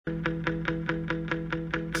Steve,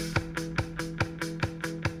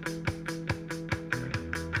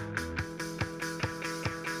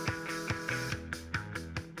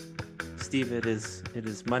 it is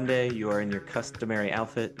Monday. You are in your customary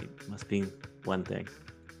outfit. It must be one thing.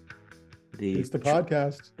 It's the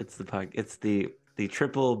podcast. It's the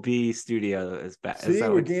Triple B studio is back. See,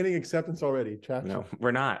 we're gaining acceptance already. No, we're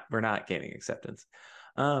not. We're not gaining acceptance.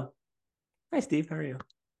 Hi, Steve. How are you?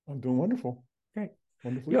 I'm doing wonderful. Great.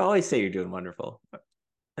 Wonderfully. You always say you're doing wonderful.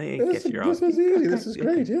 This is easy. This is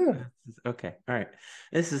great. Yeah. Okay. All right.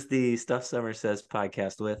 This is the Stuff Summer Says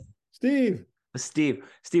podcast with Steve. Steve,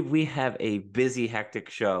 we have a busy, hectic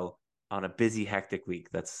show on a busy, hectic week.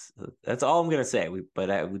 That's all I'm gonna say. But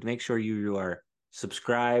I would make sure you are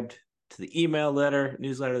subscribed to the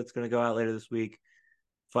newsletter that's gonna go out later this week.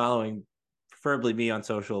 Following, preferably me on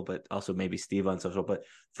social, but also maybe Steve on social. But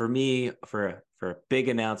for me, for a big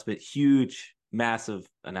announcement, huge, massive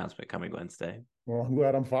announcement coming Wednesday. Well, I'm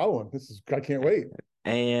glad I'm following. I can't wait.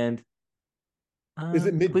 And is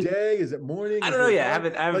it midday? Is it morning? I don't know yet. I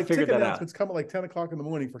haven't figured that out. Announcements come at like 10 o'clock in the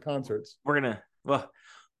morning for concerts. We do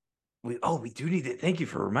need to, thank you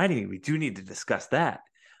for reminding me. We do need to discuss that.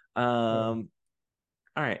 All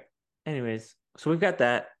right. Anyways, so we've got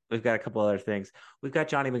that. We've got a couple other things. We've got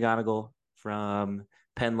Johnny McGonigal from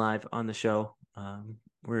PennLive on the show.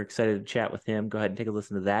 We're excited to chat with him. Go ahead and take a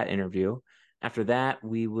listen to that interview. After that,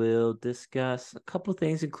 we will discuss a couple of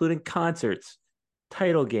things, including concerts,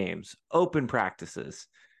 title games, open practices,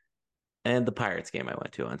 and the Pirates game I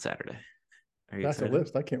went to on Saturday. Are you excited? That's a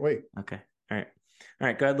list. I can't wait. Okay. All right.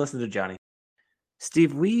 Go ahead and listen to Johnny.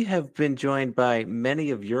 Steve, we have been joined by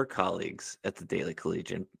many of your colleagues at the Daily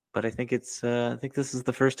Collegian, but I think this is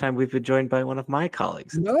the first time we've been joined by one of my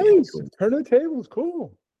colleagues. Nice. Turn the tables.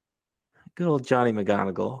 Cool. Good old Johnny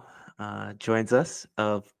McGonigal joins us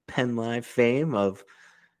of PennLive fame. Of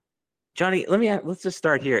Johnny, let's just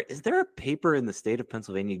start here. Is there a paper in the state of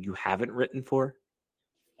Pennsylvania you haven't written for?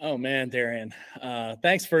 Oh man, Darian.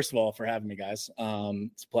 Thanks first of all for having me, guys.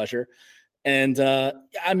 It's a pleasure. And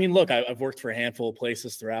I mean, look, I've worked for a handful of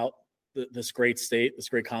places throughout this great state, this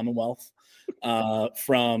great Commonwealth,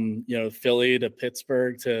 from Philly to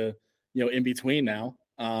Pittsburgh to in between now.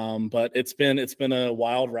 But it's been a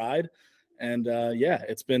wild ride, and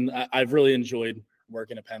I've really enjoyed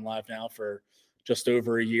working at PennLive now for just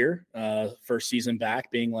over a year. First season back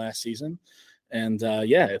being last season, and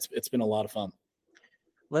it's been a lot of fun.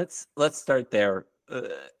 Let's start there.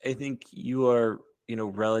 I think you are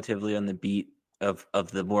relatively on the beat of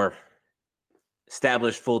the more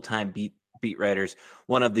established full-time beat writers,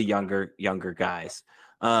 one of the younger guys.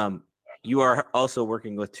 You are also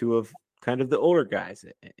working with two of kind of the older guys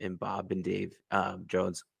in Bob and Dave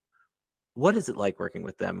Jones. What is it like working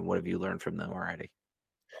with them, and what have you learned from them already?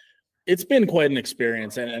 It's been quite an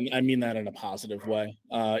experience, and I mean that in a positive way.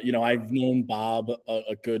 I've known Bob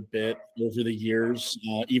a good bit over the years,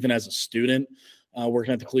 even as a student,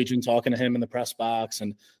 working at the Collegian, talking to him in the press box,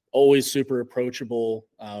 and always super approachable,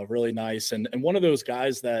 really nice. And one of those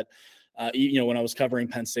guys that, when I was covering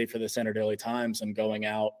Penn State for the Center Daily Times and going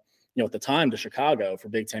out, at the time to Chicago for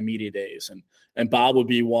Big Ten Media Days. And Bob would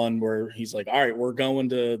be one where he's like, all right, we're going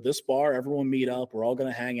to this bar, everyone meet up, we're all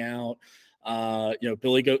going to hang out.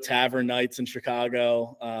 Billy Goat Tavern nights in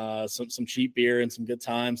Chicago, some cheap beer and some good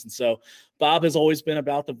times. And so Bob has always been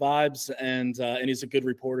about the vibes, and he's a good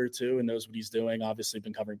reporter too, and knows what he's doing. Obviously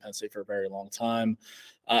been covering Penn State for a very long time.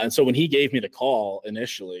 And so when he gave me the call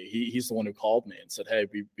initially, he's the one who called me and said, hey,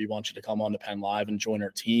 we want you to come on to PennLive and join our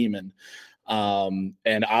team. And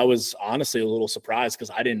I was honestly a little surprised because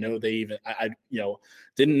I didn't know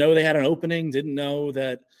didn't know they had an opening, didn't know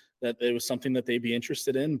that it was something that they'd be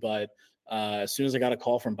interested in. But as soon as I got a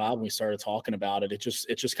call from Bob and we started talking about it, it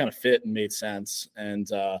just kind of fit and made sense. And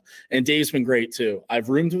Dave's been great too. I've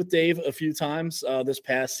roomed with Dave a few times this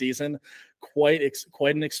past season, quite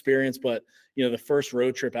an experience. But the first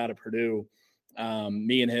road trip out of Purdue,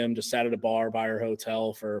 me and him just sat at a bar by our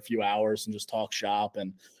hotel for a few hours and just talked shop.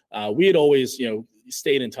 And we had always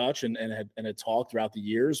stayed in touch and had talked throughout the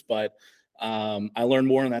years, but I learned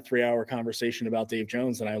more in that 3-hour conversation about Dave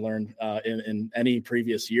Jones than I learned in any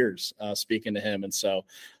previous years speaking to him. And so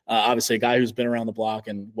obviously a guy who's been around the block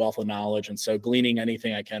and wealth of knowledge. And so gleaning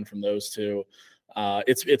anything I can from those two,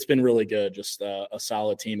 it's been really good. Just a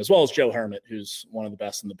solid team, as well as Joe Hermit, who's one of the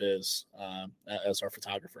best in the biz as our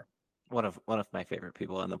photographer. One of my favorite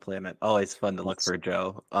people on the planet. Always fun to look for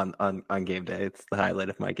Joe on game day. It's the highlight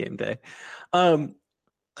of my game day. I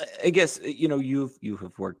guess you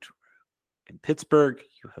have worked in Pittsburgh,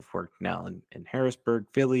 you have worked now in Harrisburg,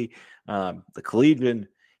 Philly, the Collegian,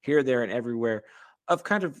 here, there, and everywhere. of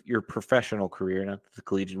kind of your professional career. Not that the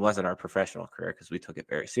Collegian wasn't our professional career because we took it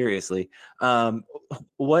very seriously.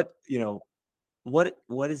 What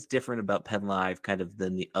is different about PennLive kind of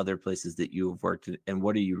than the other places that you have worked in, and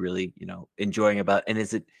what are you really, enjoying about? And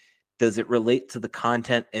does it relate to the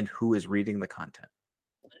content and who is reading the content?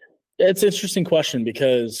 It's an interesting question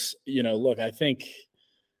because, look, I think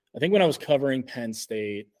when I was covering Penn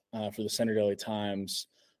State for the Center Daily Times,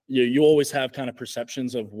 you always have kind of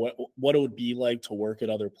perceptions of what it would be like to work at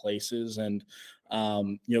other places. And,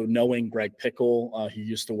 knowing Greg Pickle, who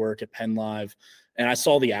used to work at PennLive, and I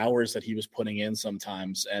saw the hours that he was putting in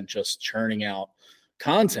sometimes and just churning out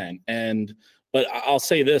content. But I'll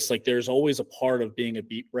say this, like, there's always a part of being a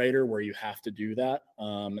beat writer where you have to do that.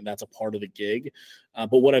 And that's a part of the gig.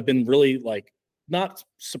 But what I've been really not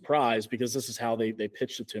surprised, because this is how they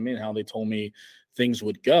pitched it to me and how they told me things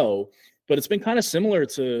would go. But it's been kind of similar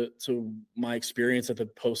to my experience at the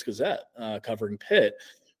Post-Gazette covering Pitt,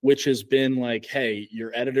 which has been like, hey,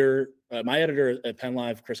 your editor, my editor at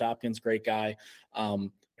PennLive, Chris Hopkins, great guy,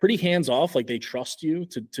 pretty hands off. Like, they trust you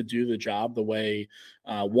to do the job the way,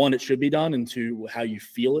 one, it should be done, and two, how you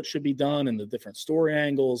feel it should be done, and the different story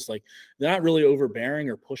angles. Like, they're not really overbearing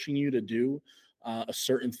or pushing you to do a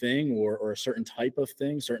certain thing or a certain type of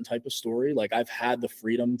thing, certain type of story. Like, I've had the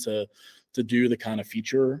freedom to do the kind of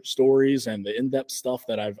feature stories and the in-depth stuff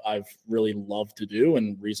that I've really loved to do,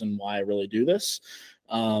 and reason why I really do this.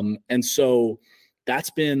 And so that's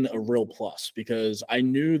been a real plus, because I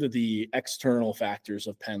knew that the external factors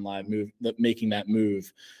of PennLive making that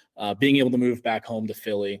move, being able to move back home to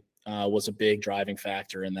Philly, was a big driving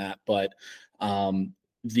factor in that. But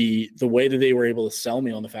the way that they were able to sell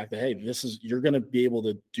me on the fact that, hey, you're going to be able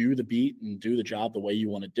to do the beat and do the job the way you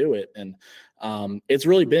want to do it. And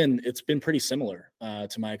it's been pretty similar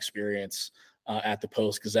to my experience at the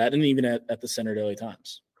Post-Gazette and even at the Center Daily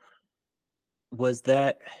Times.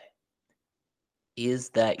 Is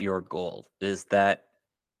that your goal? Is that,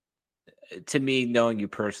 to me, knowing you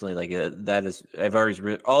personally, like that is, I've always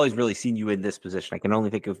really seen you in this position. I can only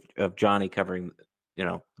think of Johnny covering,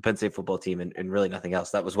 the Penn State football team and really nothing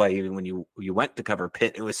else. That was why even when you went to cover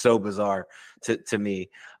Pitt, it was so bizarre to me.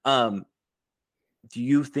 Do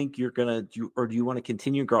you think you're gonna do you want to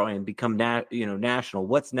continue growing and become national?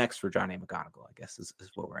 What's next for Johnny McGonigal, I guess is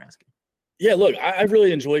what we're asking. Yeah, look, I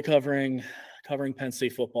really enjoy covering Penn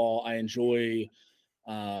State football. I enjoy,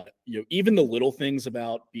 even the little things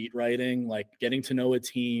about beat writing, like getting to know a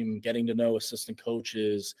team, getting to know assistant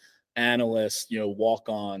coaches, analysts,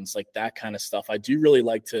 walk-ons, like that kind of stuff. I do really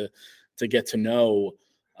like to get to know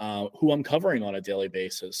who I'm covering on a daily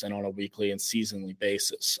basis and on a weekly and seasonally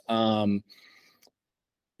basis.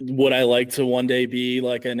 Would I like to one day be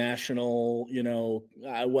like a national,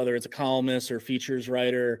 whether it's a columnist or features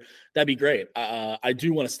writer? That'd be great. I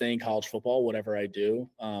do want to stay in college football, whatever I do.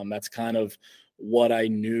 That's kind of what I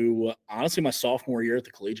knew, honestly, my sophomore year at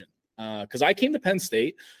the Collegian, because I came to Penn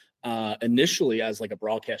State initially as like a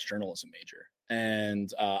broadcast journalism major.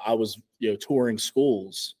 And I was, touring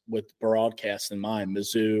schools with broadcast in mind,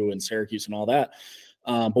 Mizzou and Syracuse and all that.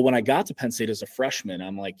 But when I got to Penn State as a freshman,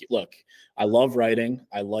 I'm like, look, I love writing.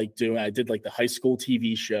 I did like the high school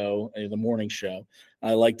TV show, the morning show.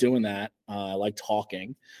 I like doing that. I like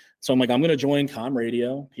talking. So I'm like, I'm going to join Com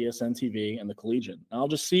Radio, PSN TV, and the Collegian. And I'll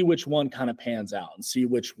just see which one kind of pans out and see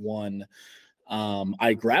which one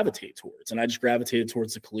I gravitate towards. And I just gravitated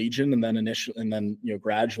towards the Collegian, and then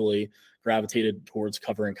gradually gravitated towards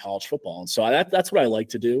covering college football. And so that's what I like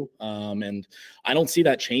to do. And I don't see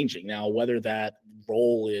that changing now, whether that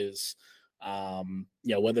role is,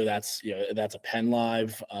 whether that's a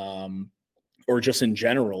PennLive, or just in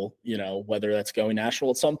general, whether that's going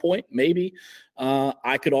national at some point, maybe.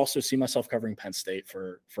 I could also see myself covering Penn State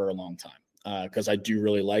for a long time. Because I do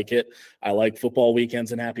really like it. I like football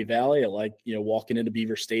weekends in Happy Valley. I like, walking into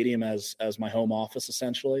Beaver Stadium as my home office,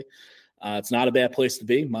 essentially. It's not a bad place to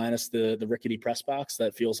be, minus the rickety press box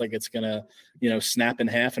that feels like it's going to, snap in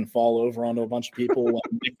half and fall over onto a bunch of people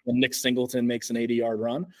when Nick Singleton makes an 80-yard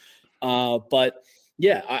run. But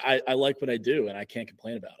yeah, I like what I do, and I can't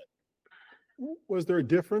complain about it. Was there a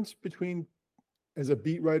difference as a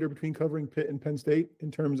beat writer, between covering Pitt and Penn State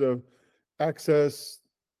in terms of access,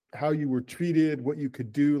 how you were treated, what you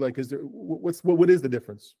could do? Like, what is the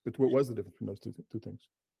difference? What was the difference between those two things?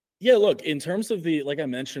 Yeah, look, in terms of like I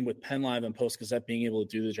mentioned with PennLive and Post-Gazette, being able to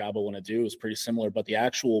do the job I want to do is pretty similar, but the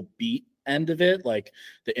actual beat end of it, like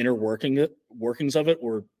the inner workings of it,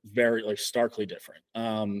 were very starkly different.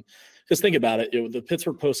 Because think about it, the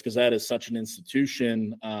Pittsburgh Post-Gazette is such an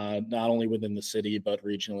institution, not only within the city, but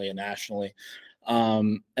regionally and nationally.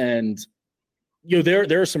 And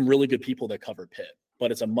there are some really good people that cover Pitt,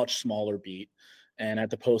 but it's a much smaller beat. And at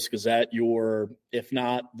the Post-Gazette, you're, if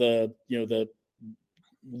not the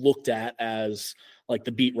looked at as like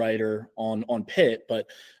the beat writer on Pitt, but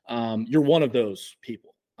you're one of those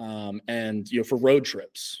people. And for road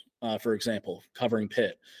trips, for example, covering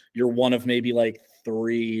Pitt, you're one of maybe like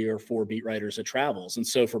 3 or 4 beat writers that travels. And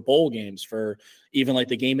so for bowl games, for even like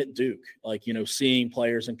the game at Duke, like, seeing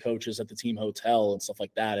players and coaches at the team hotel and stuff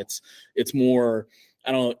like that, it's more,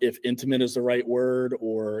 I don't know if intimate is the right word,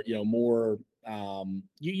 or, more,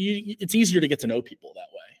 it's easier to get to know people that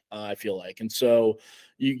way. I feel like. And so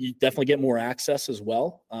you definitely get more access as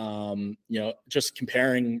well. Just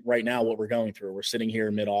comparing right now what we're going through, we're sitting here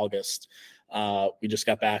in mid-August. We just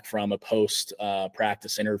got back from a post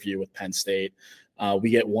practice interview with Penn State. We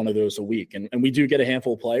get one of those a week, and we do get a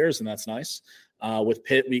handful of players, and that's nice. With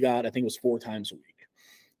Pitt, we got, I think it was 4 times a week.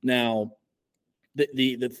 Now,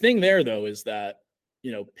 the thing there though is that,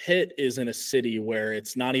 Pitt is in a city where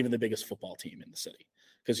it's not even the biggest football team in the city,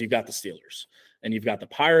 because you've got the Steelers and you've got the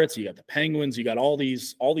Pirates, you got the Penguins, you got all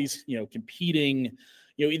these, competing,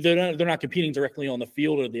 they're not competing directly on the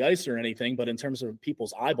field or the ice or anything, but in terms of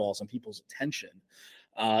people's eyeballs and people's attention,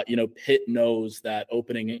 Pitt knows that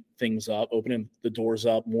opening things up, opening the doors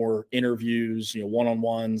up, more interviews,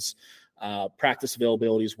 one-on-ones, practice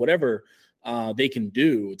availabilities, whatever they can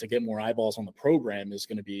do to get more eyeballs on the program is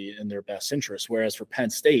going to be in their best interest. Whereas for Penn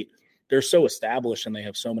State, they're so established and they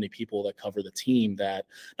have so many people that cover the team that,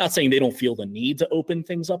 not saying they don't feel the need to open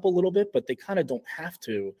things up a little bit, but they kind of don't have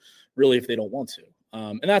to really if they don't want to.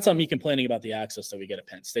 And that's not me complaining about the access that we get at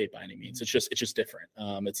Penn State by any means. It's just different.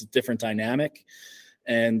 It's a different dynamic,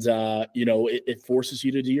 and it forces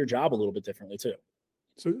you to do your job a little bit differently too.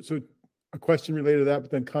 So a question related to that,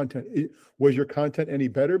 but then content. Was your content any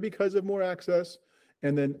better because of more access?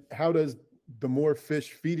 And then how does the more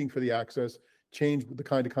fish feeding for the access change the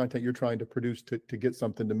kind of content you're trying to produce to get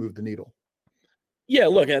something to move the needle? Yeah,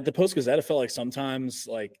 look, at the Post-Gazette, I felt like sometimes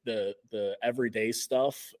like the everyday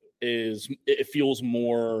stuff it feels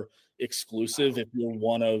more exclusive if you're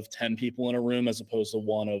one of 10 people in a room as opposed to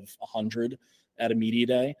one of 100 at a media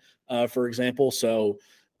day, for example. So,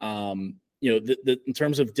 in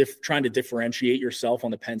terms of trying to differentiate yourself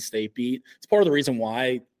on the Penn State beat, it's part of the reason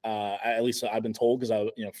why, at least I've been told, because I,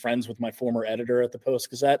 friends with my former editor at the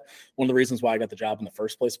Post-Gazette, one of the reasons why I got the job in the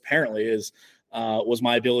first place apparently was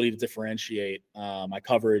my ability to differentiate my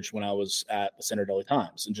coverage when I was at the Center Daily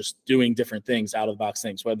Times and just doing different things, out of the box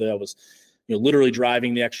things, whether that was literally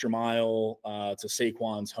driving the extra mile to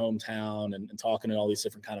Saquon's hometown and talking to all these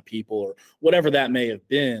different kind of people, or whatever that may have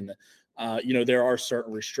been. There are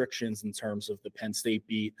certain restrictions in terms of the Penn State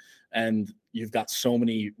beat, and you've got so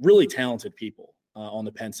many really talented people on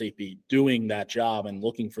the Penn State beat doing that job and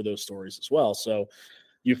looking for those stories as well. So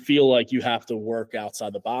you feel like you have to work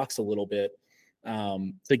outside the box a little bit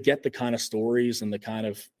to get the kind of stories and the kind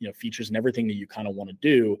of features and everything that you kind of want to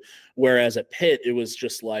do. Whereas at Pitt, it was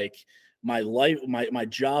just like my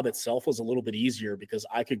job itself was a little bit easier because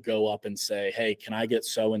I could go up and say, hey, can I get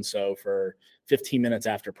so-and-so for 15 minutes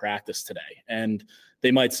after practice today? And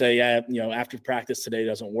they might say, yeah, after practice today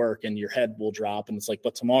doesn't work, and your head will drop. And it's like,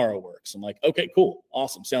 but tomorrow works. I'm like, okay, cool.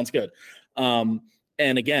 Awesome. Sounds good. And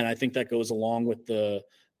again, I think that goes along with the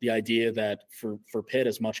idea that for Pitt,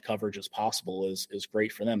 as much coverage as possible is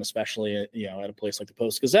great for them, especially at a place like the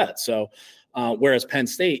Post-Gazette. So whereas Penn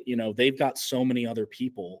State, they've got so many other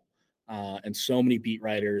people and so many beat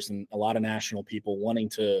writers and a lot of national people wanting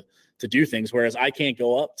to do things. Whereas I can't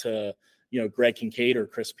go up to, Greg Kincaid or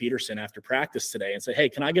Chris Peterson after practice today and say, hey,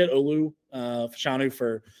 can I get Olu Fashanu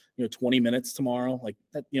for, 20 minutes tomorrow? Like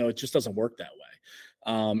that, it just doesn't work that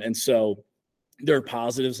way. And so there are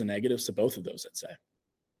positives and negatives to both of those, I'd say.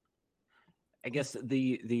 I guess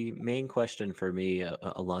the main question for me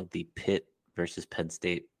along the Pitt versus Penn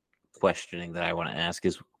State questioning that I want to ask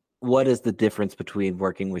is, what is the difference between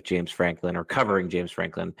working with James Franklin or covering James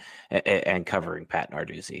Franklin and covering Pat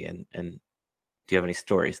Narduzzi? And do you have any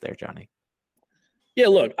stories there, Johnny? Yeah,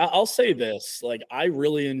 look, I'll say this. Like, I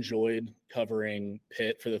really enjoyed covering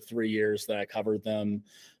Pitt for the 3 years that I covered them.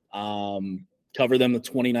 Cover them the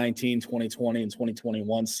 2019, 2020, and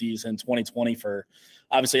 2021 season. 2020 for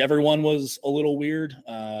obviously everyone was a little weird,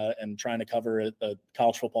 and trying to cover a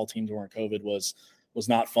college football team during COVID was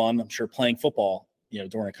not fun. I'm sure playing football,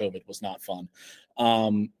 during COVID was not fun.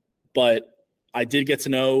 But I did get to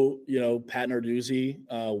know, Pat Narduzzi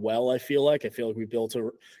well. I feel like we built a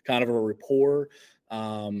kind of a rapport.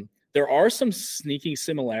 There are some sneaking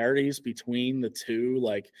similarities between the two,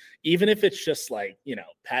 like even if it's just like,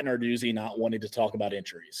 Pat Narduzzi not wanting to talk about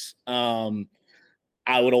injuries.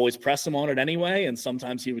 I would always press him on it anyway, and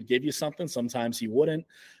sometimes he would give you something, sometimes he wouldn't.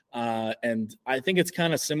 And I think it's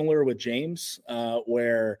kind of similar with James,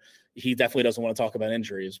 where he definitely doesn't want to talk about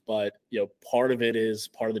injuries, but part of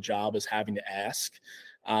the job is having to ask.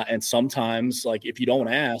 And sometimes, like, if you don't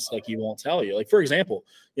ask, like, he won't tell you. Like, for example,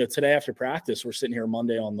 today after practice, we're sitting here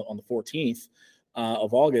Monday on the 14th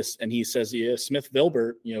of August, and he says, yeah, Smith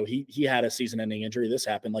Vilbert, he had a season-ending injury. This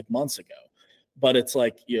happened like months ago. But it's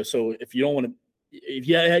like, so if you don't want to, if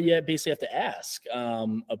you basically have to ask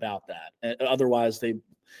about that. And otherwise,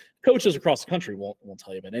 coaches across the country won't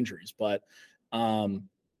tell you about injuries. But I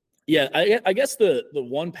guess the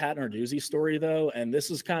one Pat Narduzzi story, though, and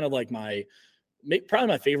this is kind of like probably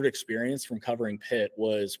my favorite experience from covering Pitt,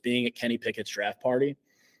 was being at Kenny Pickett's draft party.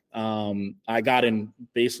 I got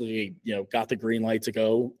got the green light to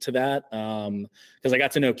go to that because I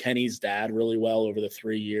got to know Kenny's dad really well over the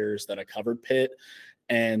 3 years that I covered Pitt.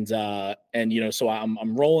 And so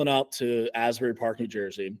I'm rolling up to Asbury Park, New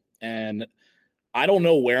Jersey, and I don't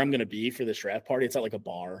know where I'm going to be for this draft party. It's at like a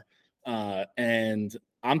bar. And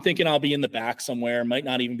I'm thinking I'll be in the back somewhere, might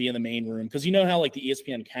not even be in the main room. Cause you know how like the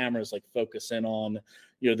ESPN cameras like focus in on,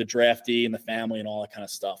 the draftee and the family and all that kind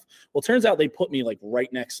of stuff. Well, it turns out they put me like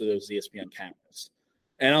right next to those ESPN cameras.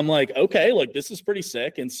 And I'm like, okay, like this is pretty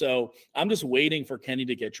sick. And so I'm just waiting for Kenny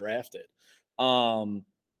to get drafted. And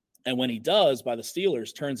when he does by the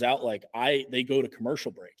Steelers, turns out like they go to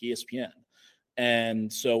commercial break, ESPN.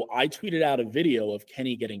 And so I tweeted out a video of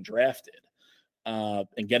Kenny getting drafted.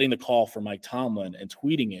 And getting the call from Mike Tomlin and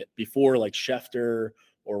tweeting it before like Schefter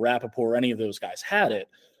or Rappaport or any of those guys had it.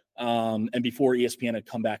 And before ESPN had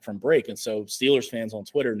come back from break. And so Steelers fans on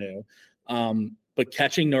Twitter knew. But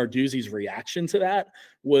catching Narduzzi's reaction to that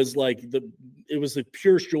was like it was the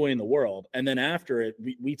purest joy in the world. And then after it,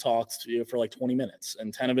 we talked for like 20 minutes,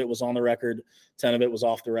 and 10 of it was on the record, 10 of it was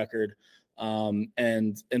off the record.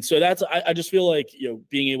 And so that's, I just feel like,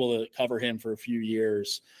 being able to cover him for a few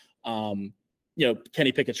years,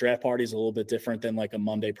 Kenny Pickett's draft party is a little bit different than like a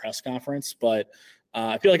Monday press conference, but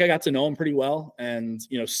I feel like I got to know him pretty well. And,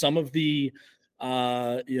 some of the,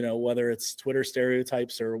 whether it's Twitter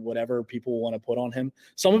stereotypes or whatever people want to put on him,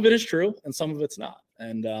 some of it is true and some of it's not.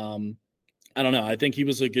 And I don't know. I think he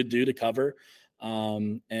was a good dude to cover.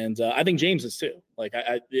 And I think James is too. Like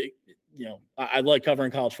I like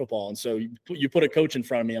covering college football. And so you put a coach in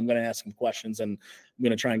front of me, I'm going to ask him questions and I'm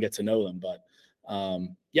going to try and get to know them. But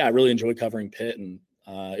I really enjoyed covering Pitt, and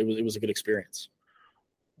it was a good experience.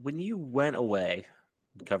 When you went away,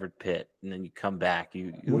 covered Pitt, and then you come back,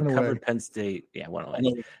 you covered away. Penn State. Yeah, went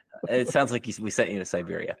away. It sounds like we sent you to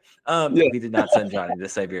Siberia. We did not send Johnny to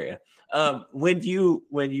Siberia. When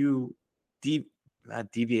you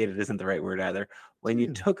deviated isn't the right word either. When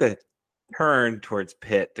you took a turn towards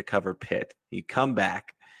Pitt to cover Pitt, you come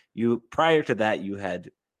back. Prior to that, you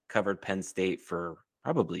had covered Penn State for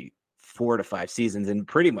probably 4 to 5 seasons and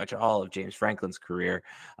pretty much all of James Franklin's career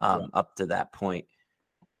up to that point.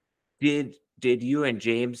 Did you and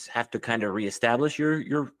James have to kind of reestablish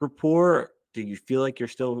your rapport? Do you feel like you're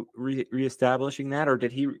still reestablishing that, or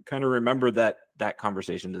did he kind of remember that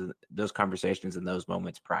conversation, those conversations in those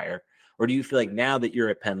moments prior? Or do you feel like now that you're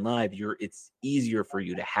at PennLive, it's easier for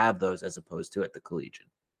you to have those as opposed to at the Collegian?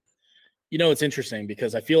 It's interesting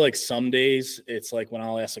because I feel like some days it's like when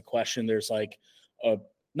I'll ask a question, there's like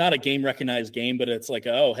not a game recognized game, but it's like,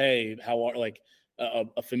 oh, hey, how are like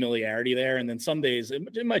a familiarity there. And then some days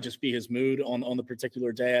it might just be his mood on the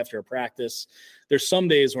particular day after a practice. There's some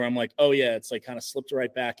days where I'm like, oh yeah, it's like kind of slipped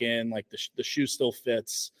right back in. Like the shoe still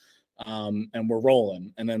fits and we're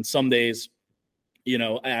rolling. And then some days,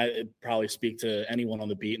 I probably speak to anyone on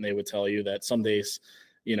the beat and they would tell you that some days,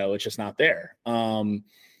 it's just not there.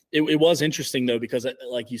 It was interesting though, because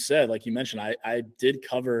like you said, like you mentioned, I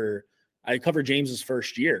covered James's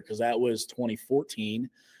first year because that was 2014.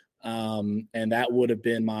 And that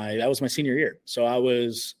was my senior year. So I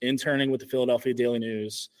was interning with the Philadelphia Daily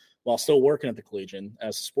News while still working at the Collegian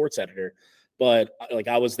as a sports editor. But like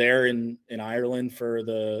I was there in Ireland for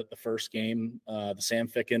the first game, the Sam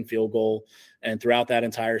Ficken field goal. And throughout that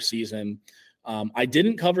entire season, I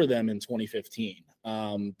didn't cover them in 2015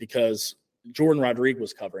 because Jordan Rodriguez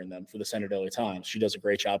was covering them for the Center Daily Times. She does a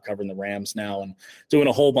great job covering the Rams now and doing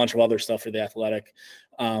a whole bunch of other stuff for The Athletic.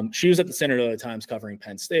 She was at the Center Daily Times covering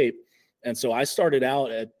Penn State. And so I started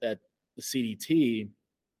out at the CDT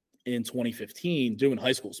in 2015 doing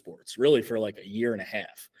high school sports, really for like a year and a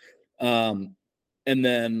half. And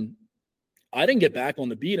then I didn't get back on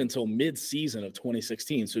the beat until mid-season of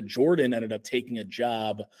 2016. So Jordan ended up taking a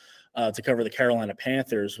job to cover the Carolina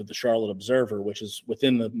Panthers with the Charlotte Observer, which is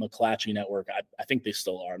within the McClatchy network. I think they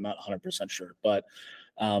still are. I'm not 100% sure. But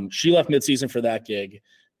she left midseason for that gig.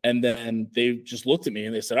 And then they just looked at me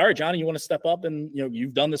and they said, all right, Johnny, you want to step up? And,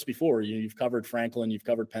 you've done this before. You've covered Franklin, you've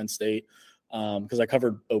covered Penn State. Because I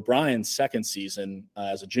covered O'Brien's second season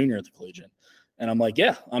as a junior at the Collegiate. And I'm like,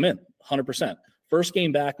 yeah, I'm in 100%. First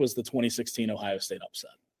game back was the 2016 Ohio State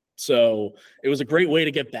upset. So it was a great way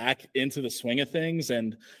to get back into the swing of things.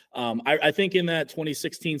 And I think in that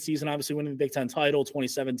 2016 season, obviously winning the Big Ten title,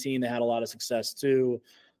 2017, they had a lot of success too.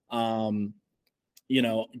 Getting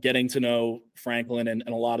to know Franklin and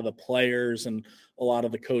a lot of the players and a lot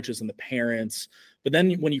of the coaches and the parents. But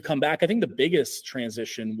then when you come back, I think the biggest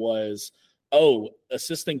transition was,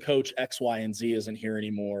 assistant coach X, Y, and Z isn't here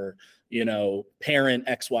anymore. Parent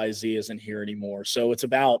XYZ isn't here anymore. So it's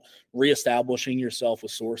about reestablishing yourself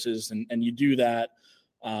with sources. And you do that,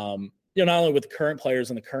 not only with the current players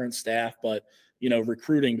and the current staff, but,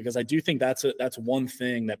 recruiting, because I do think that's one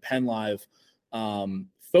thing that PennLive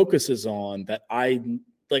focuses on that I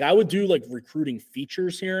would do like recruiting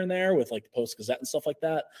features here and there with like the Post-Gazette and stuff like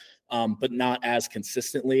that, but not as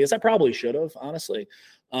consistently as I probably should have, honestly,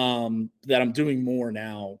 that I'm doing more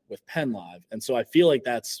now with PennLive. And so I feel like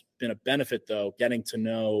that's been a benefit, though, getting to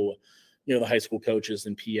know, the high school coaches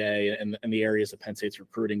in PA and the areas of Penn State's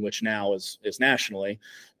recruiting, which now is nationally.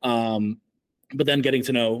 But then getting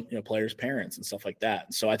to know, players' parents and stuff like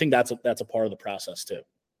that. So I think that's a part of the process too.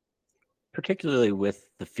 Particularly with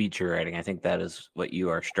the feature writing, I think that is what you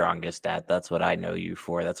are strongest at. That's what I know you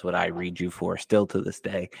for. That's what I read you for still to this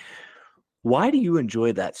day. Why do you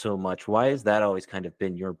enjoy that so much? Why has that always kind of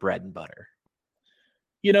been your bread and butter?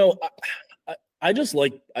 I just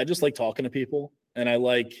like talking to people, and I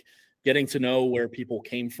like getting to know where people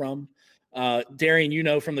came from.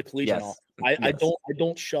 Darian, from the collegiate office, I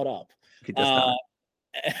don't shut up.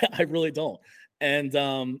 I really don't.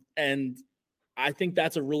 And I think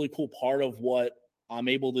that's a really cool part of what I'm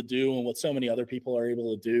able to do and what so many other people are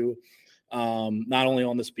able to do, not only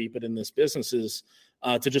on this beat, but in this business, is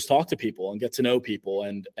to just talk to people and get to know people.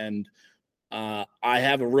 And I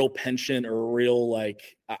have a real penchant or a real,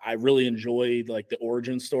 I really enjoyed the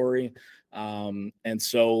origin story. And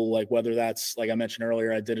so whether that's, I mentioned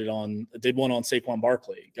earlier, I did one on Saquon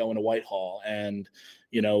Barkley going to Whitehall. And,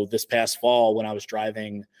 this past fall when I was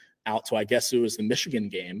driving out to, I guess it was the Michigan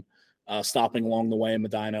game, stopping along the way in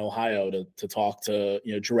Medina, Ohio to talk to,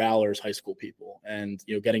 Drew Aller's high school people and,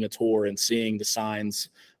 getting a tour and seeing the signs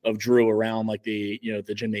of Drew around the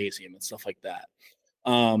gymnasium and stuff like that.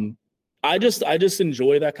 I just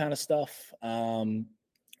enjoy that kind of stuff.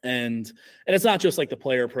 And it's not just the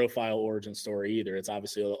player profile origin story either. It's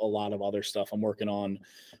obviously a lot of other stuff I'm working on,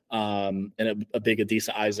 and a big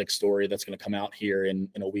Adisa Isaac story that's going to come out here in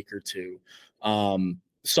a week or two.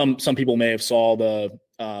 Some people may have saw the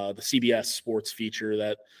CBS Sports feature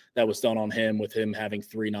that was done on him, with him having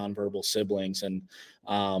 3 nonverbal siblings and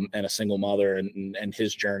a single mother and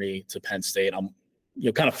his journey to Penn State. I'm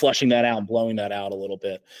kind of fleshing that out and blowing that out a little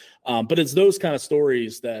bit. But it's those kind of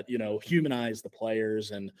stories that, humanize the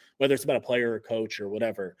players, and whether it's about a player or a coach or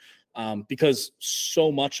whatever, because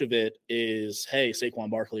so much of it is, hey,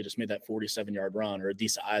 Saquon Barkley just made that 47-yard run, or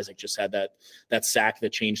Adisa Isaac just had that sack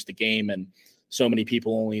that changed the game. And so many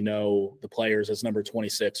people only know the players as number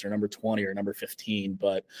 26 or number 20 or number 15.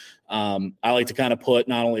 But I like to kind of put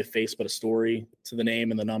not only a face, but a story to the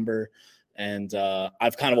name and the number. And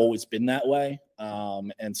I've kind of always been that way.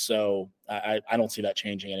 And so I don't see that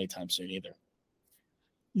changing anytime soon either.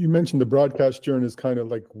 You mentioned the broadcast journey is kind of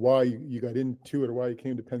why you got into it, or why you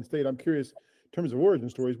came to Penn State. I'm curious, in terms of origin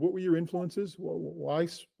stories, what were your influences?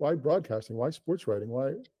 Why broadcasting? Why sports writing?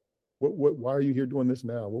 Why are you here doing this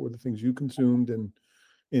now? What were the things you consumed and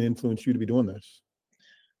influenced you to be doing this?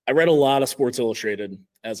 I read a lot of Sports Illustrated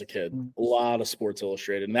as a kid, a lot of Sports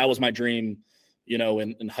Illustrated. And that was my dream,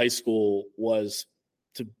 in high school, was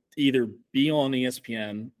to either be on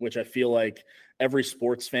ESPN, which I feel like every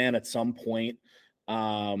sports fan at some point,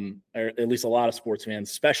 or at least a lot of sports fans,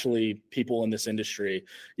 especially people in this industry,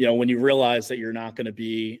 when you realize that you're not going to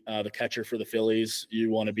be the catcher for the Phillies, you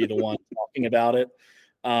want to be the one talking about it.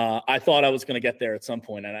 I thought I was going to get there at some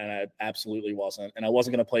point, and I absolutely wasn't. And I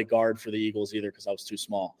wasn't going to play guard for the Eagles either, because I was too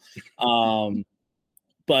small.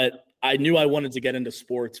 But I knew I wanted to get into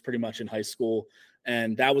sports pretty much in high school.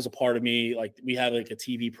 And that was a part of me. We had a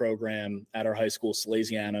TV program at our high school,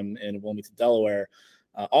 Salesianum in Wilmington, Delaware,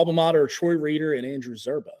 alma mater Troy Reeder and Andrew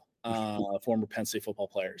Zerba, former Penn State football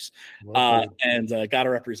players, and got to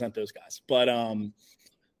represent those guys. But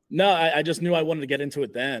no, I just knew I wanted to get into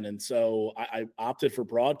it then. And so I opted for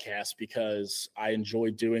broadcast because I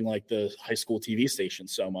enjoyed doing the high school TV station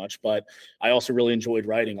so much, but I also really enjoyed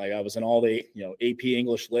writing. I was in all the, AP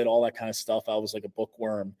English Lit, all that kind of stuff. I was like a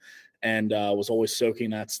bookworm, and was always soaking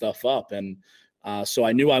that stuff up. And So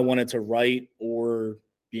I knew I wanted to write or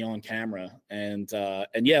be on camera. And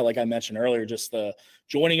yeah, like I mentioned earlier, just the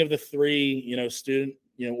joining of the three, student,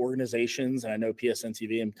 organizations. And I know PSN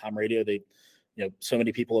TV and Com Radio, they, so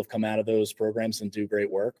many people have come out of those programs and do great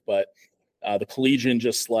work. But the Collegian,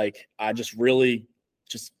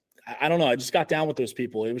 I don't know. I just got down with those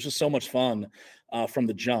people. It was just so much fun from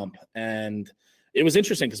the jump. And it was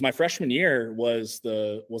interesting because my freshman year was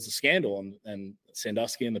the scandal and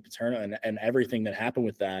Sandusky and the Paterno and everything that happened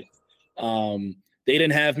with that. They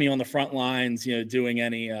didn't have me on the front lines, doing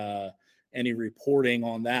any reporting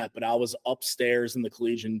on that, but I was upstairs in the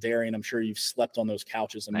Collegian. Darian, I'm sure you've slept on those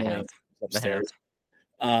couches a million upstairs,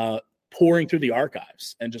 pouring through the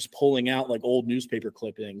archives and just pulling out like old newspaper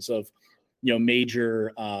clippings of,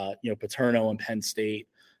 major, Paterno and Penn State,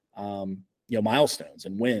 milestones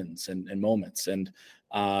and wins and moments and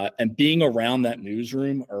being around that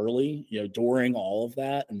newsroom early, during all of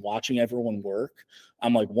that and watching everyone work.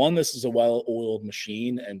 I'm like, one, this is a well-oiled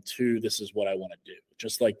machine. And two, this is what I want to do.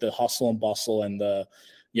 Just like the hustle and bustle and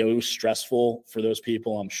it was stressful for those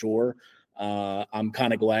people, I'm sure. I'm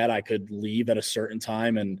kind of glad I could leave at a certain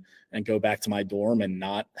time and go back to my dorm and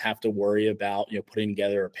not have to worry about, putting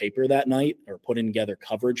together a paper that night or putting together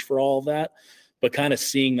coverage for all of that. But kind of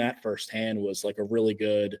seeing that firsthand was like a really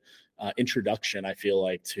good introduction, I feel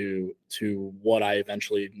like, to what I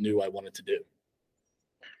eventually knew I wanted to do.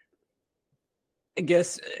 I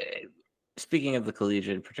guess speaking of the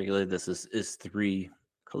Collegian, particularly, this is three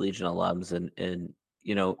Collegian alums, and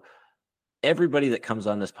everybody that comes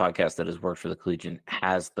on this podcast that has worked for the Collegian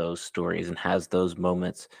has those stories and has those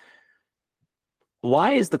moments.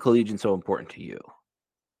 Why is the Collegian so important to you?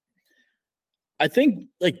 I think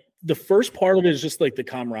like the first part of it is just like the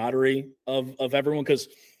camaraderie of everyone, because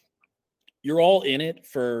you're all in it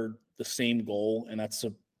for the same goal, and that's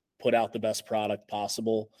to put out the best product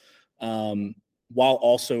possible, while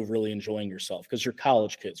also really enjoying yourself, because you're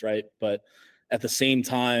college kids, right? But at the same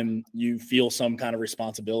time, you feel some kind of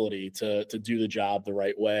responsibility to do the job the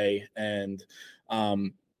right way. And,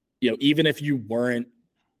 even if you weren't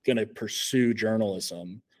going to pursue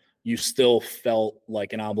journalism, you still felt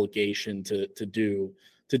like an obligation to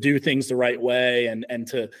do things the right way and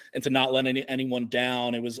to not let anyone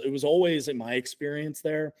down. It was always, in my experience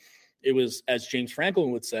there, it was, as James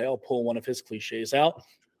Franklin would say, I'll pull one of his cliches out,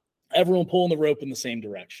 everyone pulling the rope in the same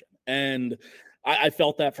direction. And I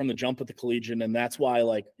felt that from the jump at the Collegian. And that's why,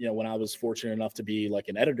 when I was fortunate enough to be like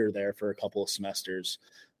an editor there for a couple of semesters,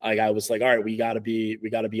 I was like, all right, we got to be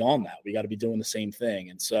on that. We got to be doing the same thing.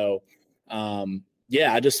 And so,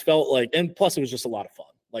 I just felt like, and plus it was just a lot of fun,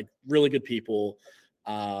 like really good people.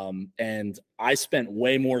 And I spent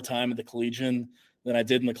way more time at the Collegian than I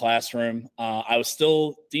did in the classroom. I was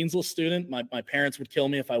still Dean's List student. My parents would kill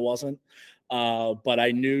me if I wasn't. But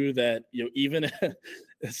I knew that, even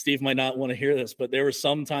Steve might not want to hear this, but there were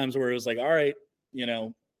some times where it was like, all right,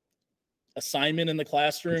 assignment in the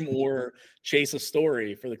classroom or chase a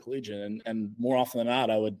story for the Collegian. And more often than not,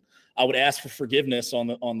 I would ask for forgiveness on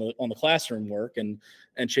the classroom work and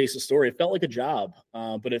chase a story. It felt like a job,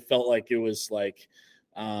 but it felt like it was like,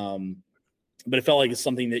 but it felt like it's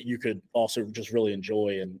something that you could also just really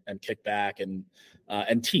enjoy and kick back and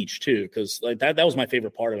teach too. Cause like that was my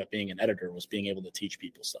favorite part of it, being an editor, was being able to teach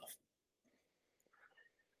people stuff.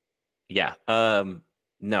 Yeah.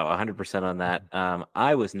 No, 100% on that.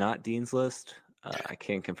 I was not Dean's List. I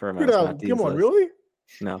can't confirm I was not Dean's Come on, List. really?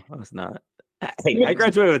 No, I was not. Hey, I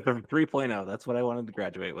graduated with 3.0. That's what I wanted to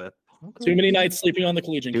graduate with. Okay. Too many nights sleeping on the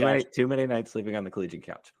Collegian couch. Too many nights sleeping on the Collegian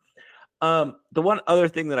couch. The one other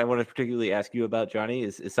thing that I want to particularly ask you about, Johnny,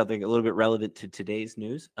 is something a little bit relevant to today's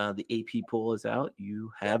news. The AP poll is out.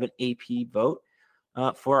 You have an AP vote.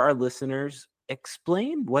 For our listeners,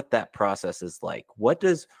 explain what that process is like.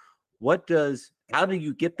 How do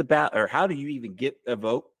you get the ballot, or how do you even get a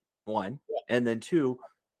vote? One, and then two,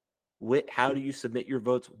 how do you submit your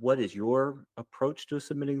votes? What is your approach to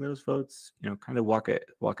submitting those votes? Kind of walk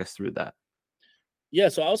us through that. Yeah,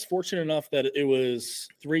 so I was fortunate enough that it was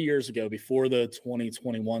 3 years ago, before the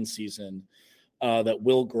 2021 season, that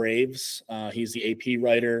Will Graves, he's the AP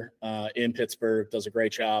writer in Pittsburgh, does a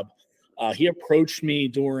great job. He approached me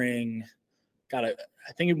during, I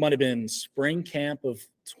think it might have been spring camp of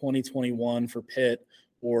 2021 for Pitt,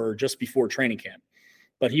 or just before training camp.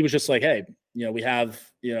 But he was just like, hey, we have,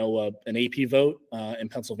 an AP vote in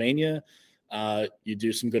Pennsylvania. You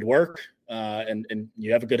do some good work, and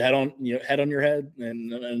you have a good head on your head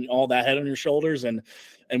and all that, head on your shoulders. And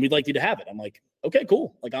we'd like you to have it. I'm like, okay,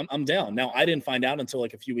 cool. Like I'm down. Now, I didn't find out until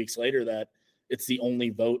like a few weeks later that it's the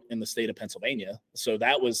only vote in the state of Pennsylvania. So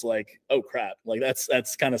that was like, oh crap, like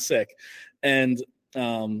that's kind of sick. And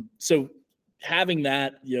so having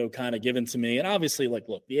that, kind of given to me, and obviously, like,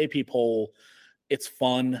 look, the AP poll, it's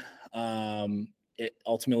fun. It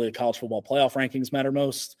ultimately, the college football playoff rankings matter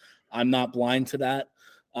most. I'm not blind to that,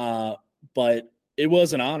 but it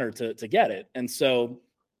was an honor to get it, and so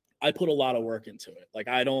I put a lot of work into it. Like,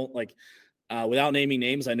 I don't like. Without naming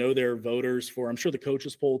names, I know there are voters for, I'm sure the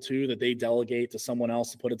coaches poll too, that they delegate to someone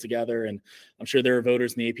else to put it together. And I'm sure there are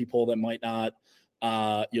voters in the AP poll that might not,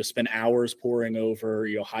 spend hours poring over,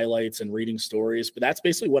 highlights and reading stories. But that's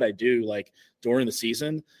basically what I do. Like, during the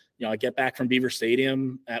season, I get back from Beaver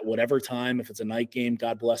Stadium at whatever time. If it's a night game,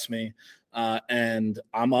 God bless me. And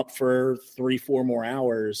I'm up for 3-4 more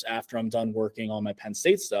hours after I'm done working on my Penn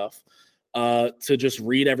State stuff, to just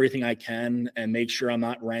read everything I can and make sure I'm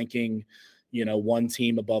not ranking one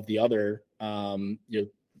team above the other,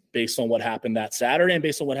 based on what happened that Saturday and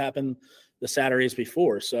based on what happened the Saturdays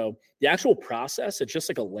before. So the actual process, it's just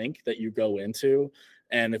like a link that you go into,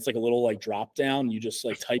 and it's like a little like drop down. You just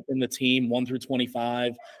like type in the team 1 through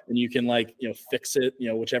 25, and you can fix it,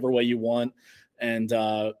 whichever way you want. And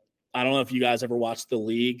I don't know if you guys ever watched the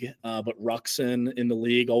league, but Ruxin in the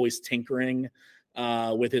league, always tinkering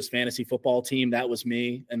with his fantasy football team. That was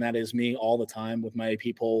me, and that is me all the time with my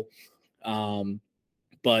AP poll.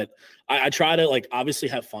 But I try to obviously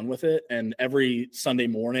have fun with it. And every Sunday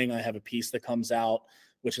morning I have a piece that comes out,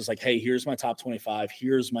 which is like, hey, here's my top 25.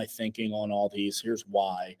 Here's my thinking on all these. Here's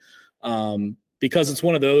why. Because it's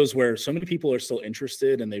one of those where so many people are still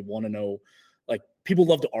interested and they want to know, people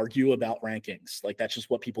love to argue about rankings. That's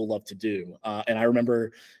just what people love to do. And I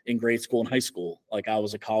remember in grade school and high school, I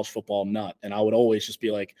was a college football nut, and I would always just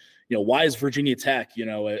be like, why is Virginia Tech,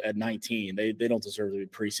 at 19? They don't deserve to be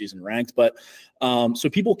preseason ranked. But so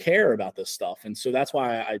people care about this stuff. And so that's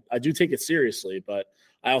why I do take it seriously, but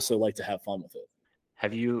I also like to have fun with it.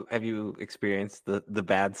 Have you experienced the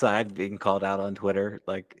bad side, being called out on Twitter?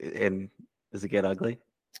 And does it get ugly?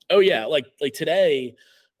 Oh yeah. Like today,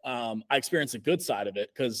 I experienced a good side of it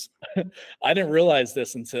because I didn't realize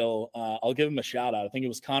this until I'll give him a shout out. I think it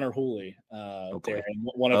was Connor Hooley,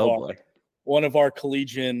 one of our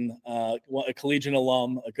collegian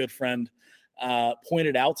alum, a good friend,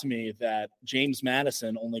 pointed out to me that James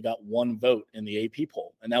Madison only got 1 vote in the AP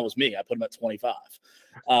poll, and that was me. I put him at 25.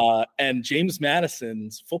 And James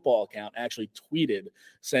Madison's football account actually tweeted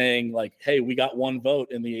saying hey, we got 1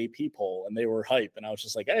 vote in the AP poll, and they were hype. And I was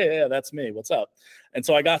just like, hey, yeah, that's me. What's up? And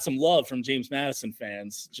so I got some love from James Madison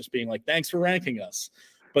fans just being like, thanks for ranking us.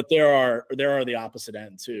 But there are the opposite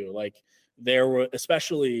end too. There were,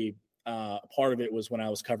 especially part of it was when I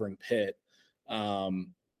was covering Pitt,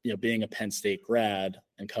 being a Penn State grad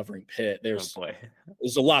and covering Pitt, there's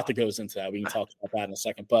a lot that goes into that. We can talk about that in a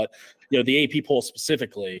second. But the AP poll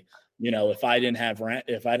specifically, if I didn't have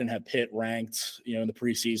Pitt ranked, in the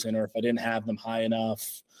preseason, or if I didn't have them high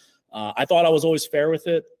enough, I thought I was always fair with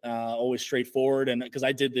it, always straightforward, and because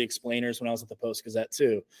I did the explainers when I was at the Post-Gazette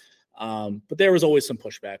too. But there was always some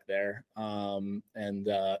pushback there, and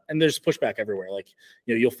there's pushback everywhere.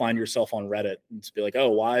 You'll find yourself on Reddit and to be like, oh,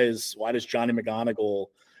 why does Johnny McGonigal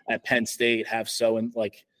at Penn State have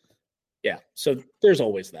yeah. So there's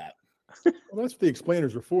always that. Well, that's what the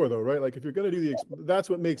explainers are for, though, right? If you're going to do that's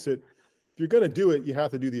what makes it. If you're going to do it, you have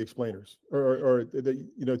to do the explainers, or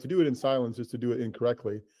to do it in silence is to do it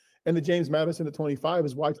incorrectly. And the James Madison at 25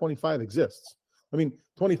 is why 25 exists. I mean,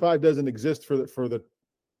 25 doesn't exist for the.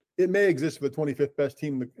 It may exist for the 25th best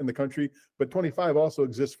team in the country, but 25 also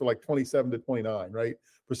exists for 27 to 29, right?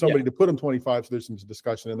 For somebody to put them 25, so there's some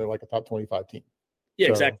discussion, and they're a top 25 team. Yeah,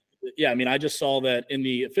 exactly. Yeah, I mean, I just saw that in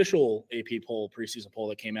the official AP poll, preseason poll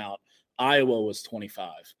that came out, Iowa was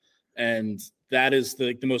 25. And that is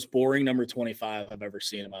the most boring number 25 I've ever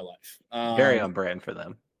seen in my life. Very on brand for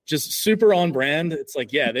them. Just super on brand. It's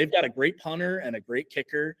they've got a great punter and a great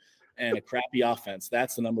kicker and a crappy offense.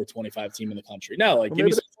 That's the number 25 team in the country. No, give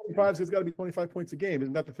me 25, so it's got to be 25 points a game.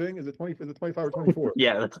 Isn't that the thing? Is it 25 or 24?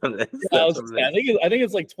 Yeah, that's what it is. I think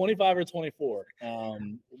it's 25 or 24.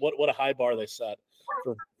 What a high bar they set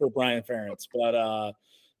for Brian Ferentz. But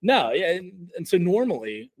no, yeah, and so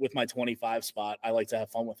normally with my 25 spot, I like to have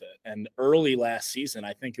fun with it. And early last season,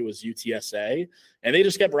 I think it was UTSA, and they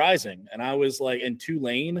just kept rising. And I was in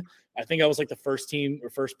Tulane, I think I was the first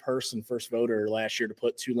voter last year to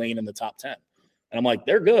put Tulane in the top 10. And I'm like,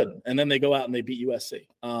 they're good. And then they go out and they beat USC.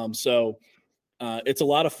 So it's a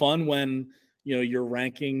lot of fun when your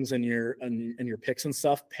rankings and your picks and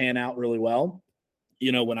stuff pan out really well.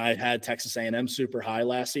 When I had Texas A&M super high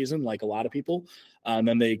last season, like a lot of people, and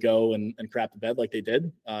then they go and crap the bed like they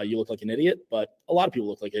did. You look like an idiot, but a lot of people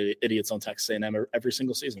look like idiots on Texas A&M every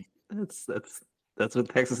single season. That's what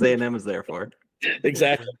Texas A&M is there for.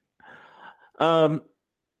 Exactly.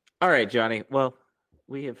 All right, Johnny. Well,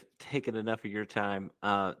 we have taken enough of your time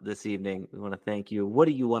this evening. We want to thank you. What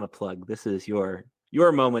do you want to plug? This is your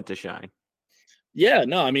moment to shine. Yeah,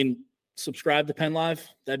 no, I mean, subscribe to PennLive.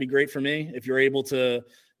 That'd be great for me. If you're able to,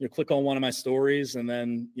 click on one of my stories, and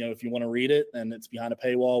then, if you want to read it and it's behind a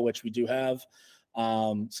paywall, which we do have,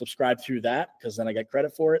 subscribe through that, because then I get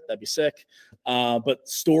credit for it. That'd be sick. But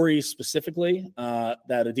stories specifically, that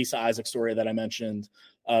Adisa Isaac story that I mentioned,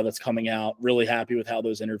 that's coming out, really happy with how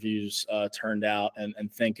those interviews turned out,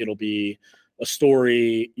 and think it'll be a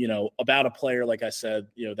story, about a player, like I said,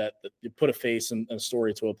 that you put a face and a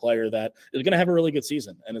story to a player that is going to have a really good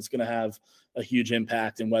season, and it's going to have a huge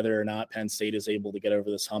impact in whether or not Penn State is able to get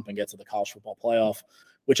over this hump and get to the college football playoff,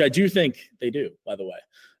 which I do think they do, by the way.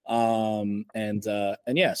 And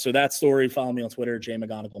yeah, so that story, follow me on Twitter,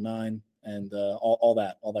 McGonigal9, and all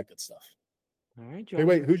that good stuff. All right, Johnny. Hey,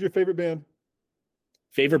 wait, who's your favorite band?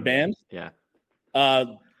 Favorite band? Yeah.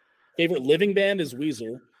 Favorite living band is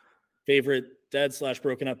Weezer. Favorite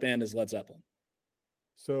dead/broken up band is Led Zeppelin.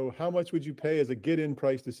 So how much would you pay as a get-in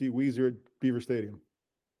price to see Weezer at Beaver Stadium?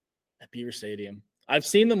 At Beaver Stadium. I've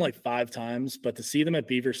seen them like 5 times, but to see them at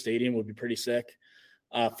Beaver Stadium would be pretty sick.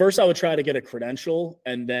 First, I would try to get a credential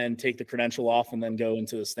and then take the credential off and then go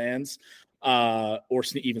into the stands, or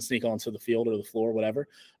even sneak onto the field or the floor, whatever.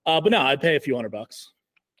 But no, I'd pay a few $100.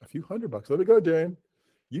 A few $100. Let me go, Darren.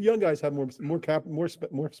 You young guys have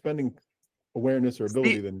more spending awareness or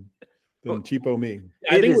ability than cheapo me.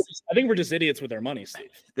 I think we're just idiots with our money,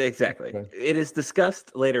 Steve. Exactly. Okay. It is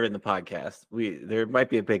discussed later in the podcast. There might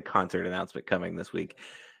be a big concert announcement coming this week.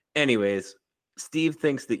 Anyways, Steve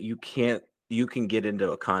thinks that you can get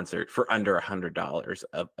into a concert for under $100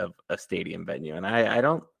 of a stadium venue, and I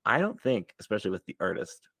don't think, especially with the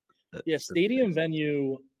artist. Stadium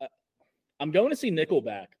venue. I'm going to see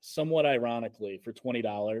Nickelback, somewhat ironically, for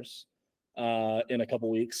 $20 in a couple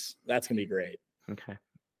weeks. That's gonna be great. Okay.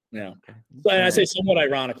 Yeah. Okay. But I say somewhat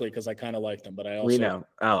ironically because I kind of like them, but I also we know.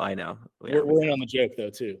 Oh, I know. We're in on the joke though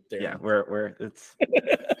too. Darren. Yeah, we're it's.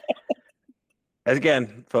 As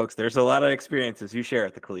again, folks, there's a lot of experiences you share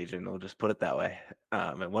at the Collegian. We'll just put it that way.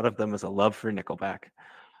 And one of them is a love for Nickelback.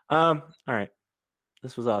 All right.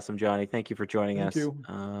 This was awesome, Johnny. Thank you for joining us. Thank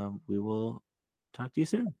you. We will talk to you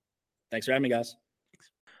soon. Thanks for having me, guys.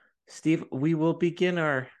 Steve, we will begin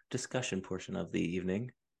our discussion portion of the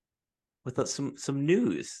evening with some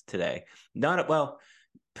news today.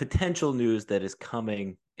 Potential news that is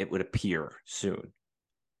coming, it would appear, soon.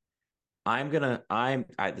 This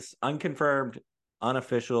is unconfirmed,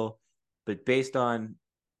 unofficial, but based on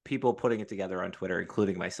people putting it together on Twitter,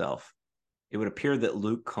 including myself, it would appear that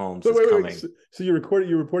Luke Combs is coming. So you're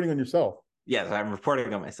reporting on yourself? Yes, I'm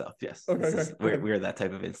reporting on myself. Yes. Okay. We're that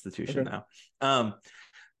type of institution now.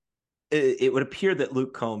 It would appear that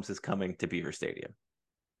Luke Combs is coming to Beaver Stadium.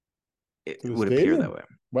 It would appear that way.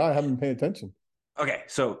 Wow, I haven't been paying attention. Okay,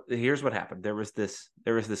 so here's what happened. There was this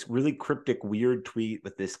really cryptic, weird tweet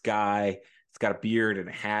with this guy. It's got a beard and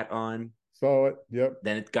a hat on. Saw it. Yep.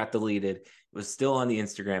 Then it got deleted. It was still on the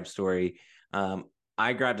Instagram story.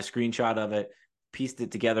 I grabbed a screenshot of it, pieced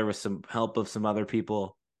it together with some help of some other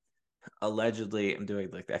people. Allegedly, I'm doing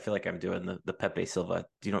I feel like I'm doing the Pepe Silva.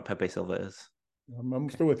 Do you know what Pepe Silva is? I'm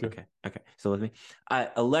still with you. Okay. Still with me.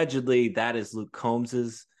 Allegedly, that is Luke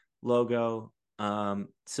Combs's logo.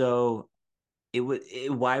 So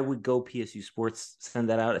why would Go PSU Sports send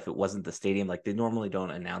that out if it wasn't the stadium? Like, they normally don't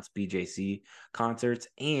announce BJC concerts,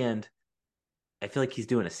 and I feel like he's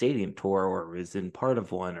doing a stadium tour or is in part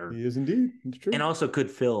of one. Or he is indeed. It's true. And also could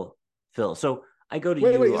fill. So I go to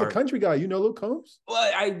wait, he's a country guy. You know Luke Combs?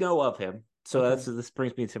 Well, I know of him. So okay. This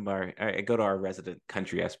brings me to I go to our resident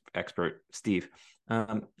country expert, Steve.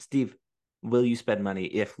 Steve, will you spend money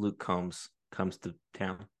if Luke Combs comes to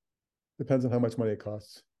town? Depends on how much money it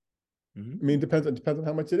costs. Mm-hmm. I mean, depends on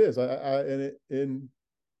how much it is.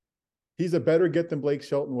 He's a better get than Blake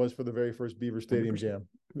Shelton was for the very first Beaver Stadium 100%. Jam.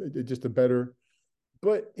 Just a better,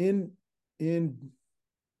 but in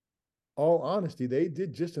all honesty, they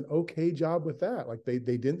did just an okay job with that. Like they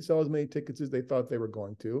didn't sell as many tickets as they thought they were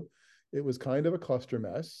going to. It was kind of a cluster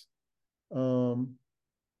mess. So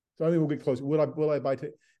I mean, we'll get close. Will I buy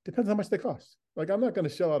tickets? Depends how much they cost. Like, I'm not going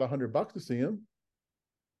to shell out $100 to see him.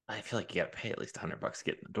 I feel like you got to pay at least $100 to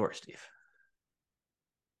get in the door, Steve.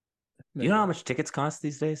 No. You know how much tickets cost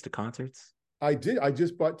these days to concerts? I did. I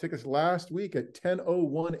just bought tickets last week at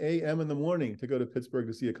 10:01 a.m. in the morning to go to Pittsburgh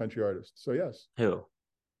to see a country artist. So yes. Who?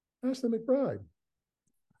 Ashley McBride.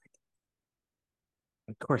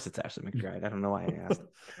 Of course it's Ashley McBride. I don't know why I asked.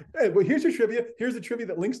 Hey, well, here's your trivia. Here's the trivia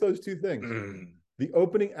that links those two things. The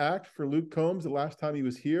opening act for Luke Combs the last time he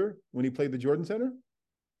was here when he played the Jordan Center.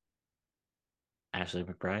 Ashley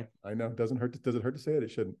McBryde. I know, does it hurt to say it?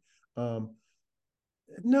 It shouldn't.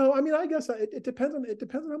 No, I mean, I guess it depends on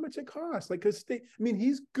how much it costs. Like, because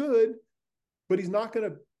he's good, but he's not going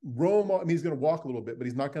to roam. I mean, he's going to walk a little bit, but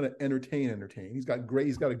he's not going to entertain. He's got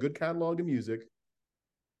a good catalog of music.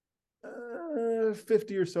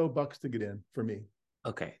 50 or so bucks to get in for me.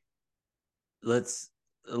 Okay. Let's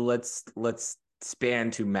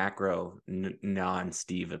span to macro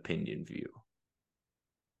non-Steve opinion view.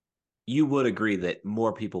 You would agree that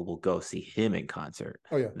more people will go see him in concert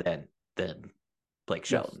than Blake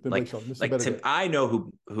Shelton. Yes, like, Blake Shelton. I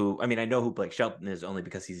know I know who Blake Shelton is only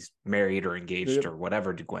because he's married or engaged or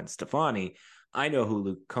whatever to Gwen Stefani. I know who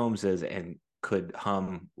Luke Combs is and could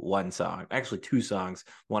hum one song, actually two songs,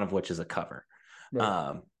 one of which is a cover.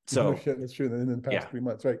 Right. So that's true. In the past 3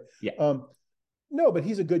 months, right? Yeah. No, but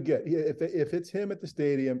he's a good get. If it's him at the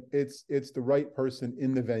stadium, it's the right person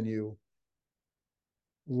in the venue.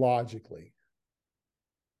 Logically,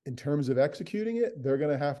 in terms of executing it, they're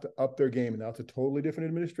going to have to up their game. And now it's a totally different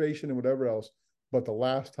administration and whatever else. But the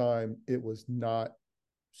last time it was not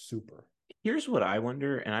super. Here's what I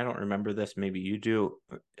wonder, and I don't remember this. Maybe you do.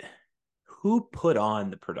 Who put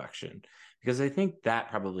on the production? Because I think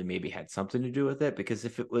that probably maybe had something to do with it. Because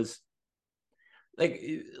if it was like,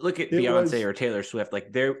 look at Beyonce or Taylor Swift,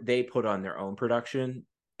 like they put on their own production,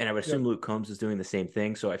 and I would assume Luke Combs is doing the same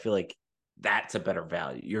thing. So I feel like that's a better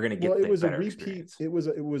value. You're going to get it was better a repeat. Experience. It was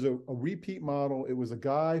a repeat model. It was a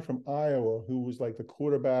guy from Iowa who was like the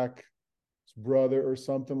quarterback's brother or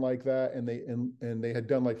something like that, and they had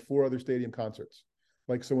done like 4 other stadium concerts.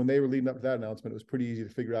 Like, so when they were leading up to that announcement, it was pretty easy to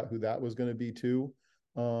figure out who that was going to be too.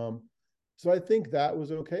 So I think that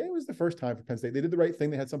was okay. It was the first time for Penn State. They did the right thing.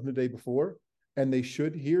 They had something the day before, and they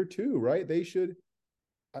should here too, right? They should.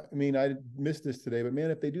 I mean, I missed this today, but man,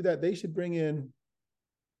 if they do that, they should bring in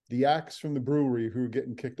the acts from the brewery who are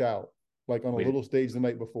getting kicked out, like on a little stage the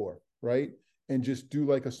night before, right? And just do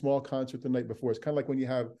like a small concert the night before. It's kind of like when you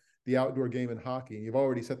have the outdoor game in hockey and you've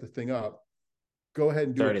already set the thing up. Go ahead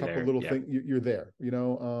and do a couple little things. You're there,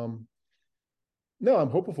 No, I'm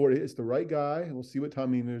hopeful for it. It's the right guy. We'll see what time.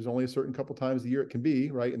 I mean, there's only a certain couple times a year it can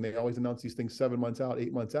be, right? And they always announce these things 7 months out,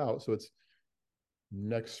 8 months out. So it's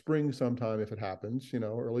next spring sometime if it happens,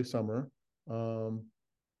 early summer.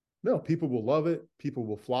 No, people will love it. People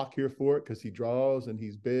will flock here for it because he draws and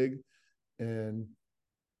he's big, and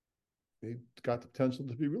they've got the potential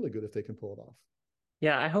to be really good if they can pull it off.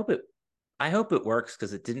 Yeah, I hope it works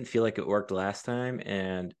because it didn't feel like it worked last time,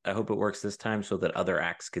 and I hope it works this time so that other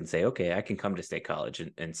acts can say, okay, I can come to State College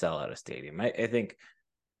and sell out a stadium. I think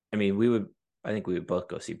we would both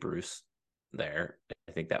go see Bruce there.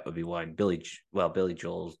 I think that would be one. Billy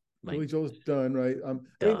Joel's done, right?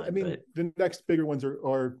 The next bigger ones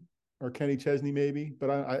are Kenny Chesney maybe, but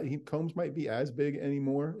Combs might be as big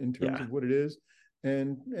anymore in terms of what it is,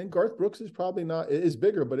 and Garth Brooks is probably not. It is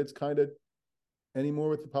bigger, but it's kind of anymore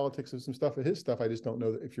with the politics of some stuff of his stuff. I just don't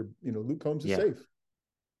know that if Luke Combs is safe.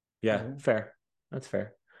 Yeah, fair. That's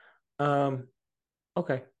fair. Okay,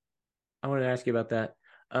 I wanted to ask you about that.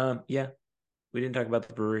 We didn't talk about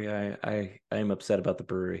the brewery. I am upset about the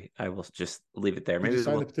brewery. I will just leave it there. Did you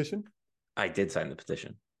sign the petition? I did sign the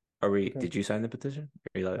petition. Did you sign the petition?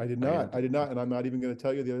 I did not. And I'm not even going to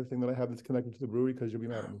tell you the other thing that I have that's connected to the brewery because you'll be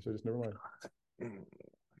mad at me. So just never mind.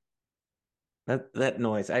 That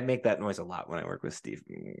noise. I make that noise a lot when I work with Steve.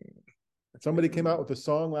 Somebody came out with a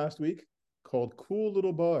song last week called "Cool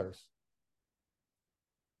Little Bars,"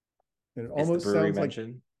 and it almost sounds like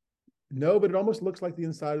no, but it almost looks like the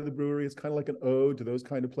inside of the brewery. It's kind of like an ode to those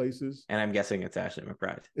kind of places. And I'm guessing it's Ashley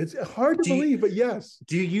McBryde. It's hard to believe, but yes.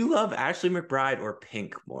 Do you love Ashley McBryde or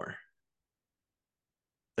Pink more?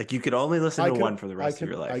 Like you could only listen to one for the rest of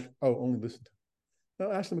your life. Only listen to.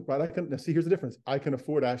 No, Ashley McBryde. Now see, here's the difference. I can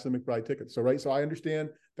afford Ashley McBryde tickets. So I understand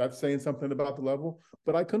that's saying something about the level,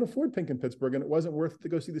 but I couldn't afford Pink in Pittsburgh, and it wasn't worth it to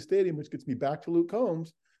go see the stadium, which gets me back to Luke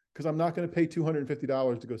Combs because I'm not going to pay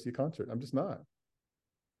 $250 to go see a concert. I'm just not.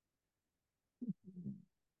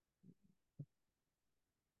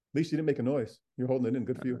 At least you didn't make a noise. You're holding it in.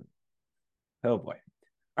 Good for you. Oh boy.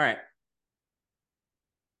 All right.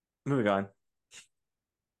 Moving on.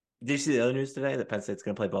 Did you see the other news today that Penn State's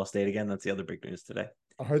going to play Ball State again? That's the other big news today.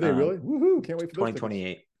 Are they really? Woohoo! Can't wait for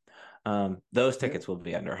 2028. Those tickets will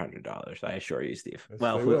be under $100. I assure you, Steve. Yes,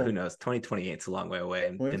 well, who knows? 2028 is a long way away,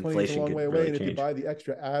 and inflation could really and change. if you buy the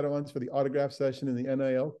extra add-ons for the autograph session and the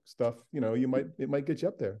NIL stuff, it might get you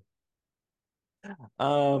up there.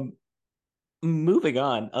 Moving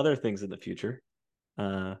on, other things in the future.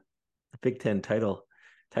 The Big Ten title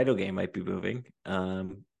game might be moving.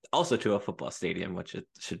 Also to a football stadium, which it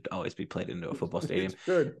should always be played into a football stadium.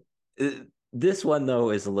 Good. This one, though,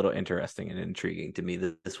 is a little interesting and intriguing to me.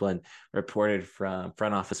 This one reported from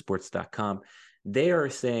frontofficesports.com. They are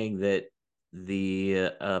saying that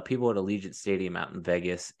the people at Allegiant Stadium out in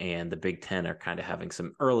Vegas and the Big Ten are kind of having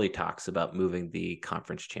some early talks about moving the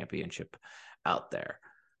conference championship out there.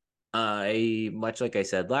 Much like I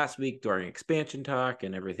said last week during expansion talk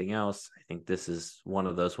and everything else, I think this is one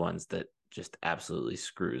of those ones that just absolutely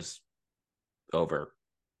screws over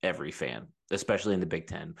every fan, especially in the Big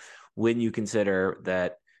Ten, when you consider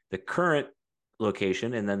that the current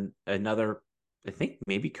location and then another, I think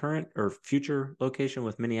maybe current or future location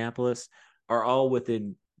with Minneapolis are all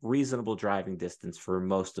within reasonable driving distance for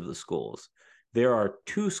most of the schools. There are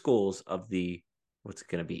 2 schools of the what's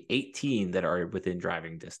going to be 18 that are within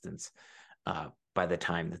driving distance by the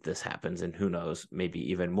time that this happens, and who knows,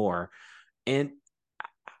 maybe even more. And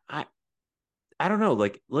I, I don't know,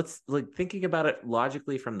 like let's like thinking about it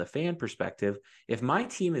logically from the fan perspective, if my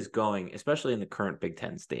team is going, especially in the current Big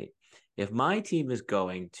Ten state, if my team is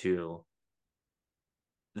going to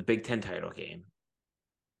the Big Ten title game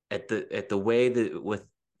at the way that with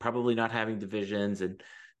probably not having divisions and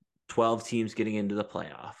 12 teams getting into the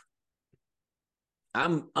playoff,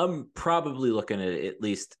 I'm probably looking at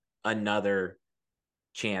least another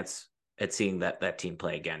chance at seeing that team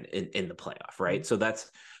play again in the playoff, right? So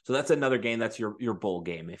that's another game. That's your bowl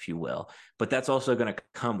game, if you will. But that's also going to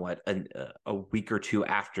come a week or two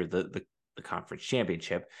after the conference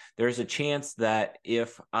championship. There's a chance that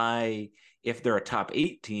if they're a top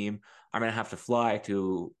 8 team, I'm going to have to fly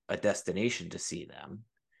to a destination to see them.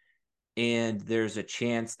 And there's a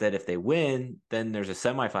chance that if they win, then there's a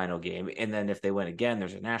semifinal game. And then if they win again,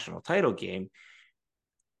 there's a national title game.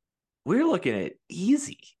 We're looking at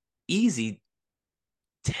easy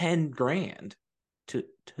 10 grand to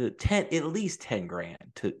 10, at least 10 grand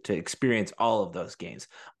to experience all of those games.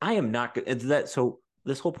 I am not that. So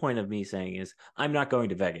this whole point of me saying is I'm not going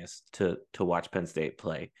to Vegas to watch Penn State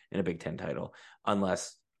play in a Big Ten title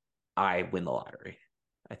unless I win the lottery,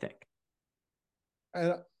 I think.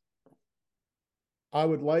 And I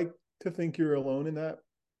would like to think you're alone in that.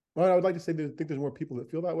 Well, I would like to say think there's more people that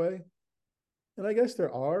feel that way. And I guess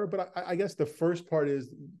there are, but I guess the first part is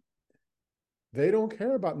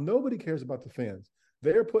nobody cares about the fans.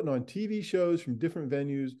 They're putting on TV shows from different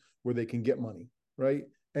venues where they can get money, right?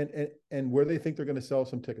 And where they think they're going to sell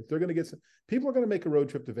some tickets. They're going to get people are going to make a road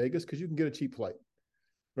trip to Vegas because you can get a cheap flight,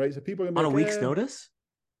 right? So people are going to be on a week's notice.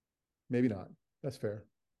 Maybe not. That's fair.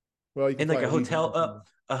 Well, you can in like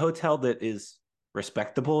a hotel that is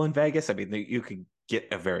respectable in Vegas. I mean, you could get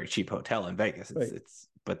a very cheap hotel in Vegas.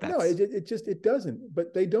 But that's no, it doesn't.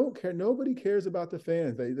 But they don't care. Nobody cares about the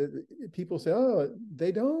fans. People say, oh,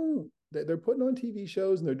 they don't. They're putting on TV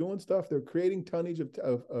shows and they're doing stuff. They're creating tonnage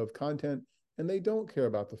of content, and they don't care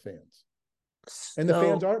about the fans. And the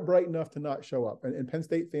fans aren't bright enough to not show up. And Penn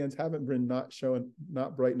State fans haven't been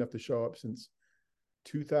not bright enough to show up since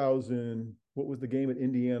 2000. What was the game at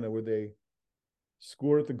Indiana where they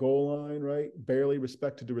scored at the goal line, right? Barely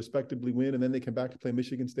respected to respectably win. And then they come back to play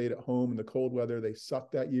Michigan State at home in the cold weather. They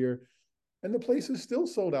sucked that year. And the place is still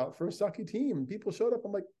sold out for a sucky team. People showed up.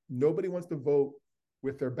 I'm like, nobody wants to vote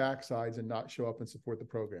with their backsides and not show up and support the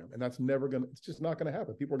program. And it's just not going to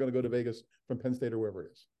happen. People are going to go to Vegas from Penn State or wherever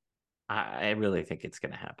it is. I really think it's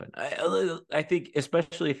going to happen. I think,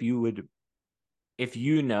 especially if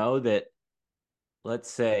you know that,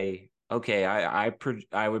 let's say, okay,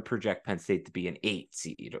 I would project Penn State to be an 8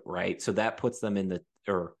 seed, right? So that puts them in the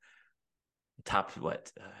top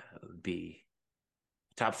be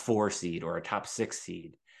top 4 seed or a top 6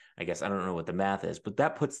 seed. I guess I don't know what the math is, but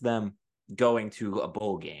that puts them going to a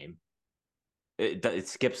bowl game. It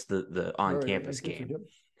skips the on campus game. Yep.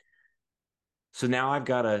 So now I've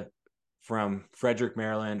got from Frederick,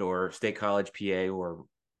 Maryland, or State College, PA, or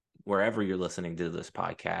wherever you're listening to this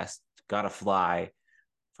podcast, got to fly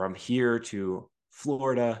from here to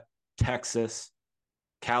Florida, Texas,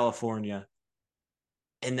 California,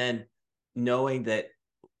 and then knowing that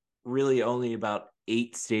really only about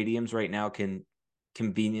 8 stadiums right now can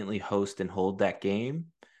conveniently host and hold that game,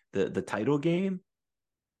 the title game.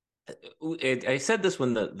 I said this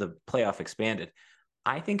when the playoff expanded.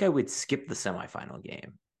 I think I would skip the semifinal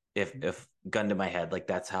game if gun to my head, like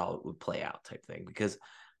that's how it would play out type thing, because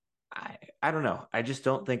I don't know. I just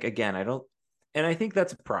don't think, again, and I think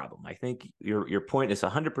that's a problem. I think your point is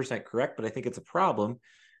 100% correct, but I think it's a problem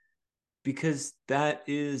because that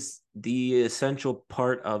is the essential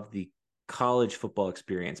part of the college football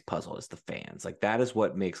experience puzzle is the fans. Like that is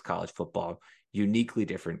what makes college football uniquely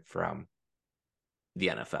different from the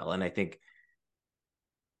NFL. And I think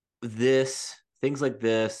things like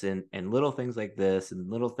this and little things like this and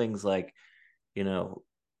little things like,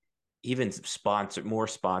 even more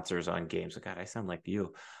sponsors on games. God, I sound like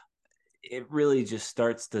you. It really just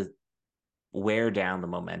starts to wear down the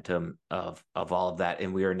momentum of all of that,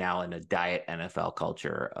 and we are now in a diet NFL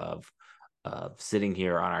culture of sitting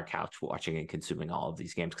here on our couch watching and consuming all of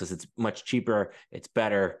these games because it's much cheaper, it's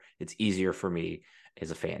better, it's easier for me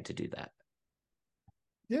as a fan to do that.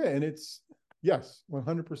 Yeah, and it's yes,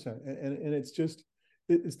 100%, and it's just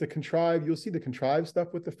it's the contrived. You'll see the contrived stuff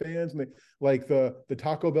with the fans, and like the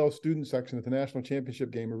Taco Bell student section at the national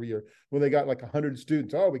championship game every year when they got like 100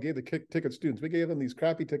 students. Oh, we gave the ticket students. We gave them these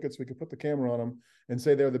crappy tickets. We could put the camera on them and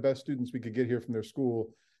say they're the best students we could get here from their school,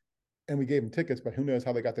 and we gave them tickets. But who knows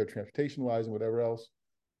how they got there transportation wise and whatever else.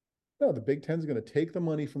 No, the Big Ten's going to take the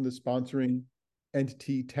money from the sponsoring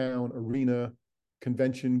entity, town, arena,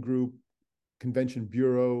 convention group, convention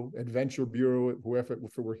bureau, adventure bureau, whoever,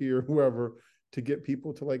 if it were here, whoever, to get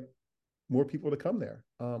people to like more people to come there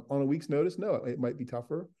on a week's notice. No, it might be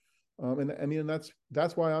tougher. And I mean,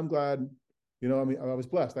 that's why I'm glad, you know, I mean, I was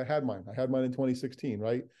blessed. I had mine in 2016,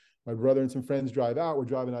 right? My brother and some friends drive out. We're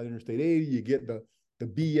driving out Interstate 80. You get the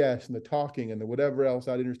BS and the talking and the whatever else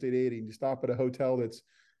out Interstate 80. And you stop at a hotel that's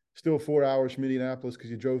still 4 hours from Indianapolis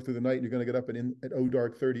because you drove through the night and you're going to get up at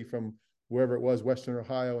dark 30 from wherever it was, Western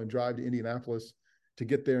Ohio, and drive to Indianapolis to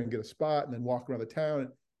get there and get a spot and then walk around the town.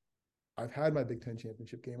 I've had my Big Ten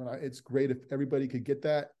championship game, and it's great if everybody could get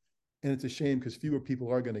that. And it's a shame because fewer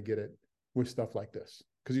people are going to get it with stuff like this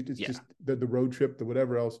because it's just the road trip, the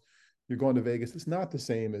whatever else. You're going to Vegas. It's not the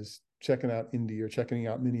same as checking out Indy or checking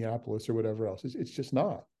out Minneapolis or whatever else. It's just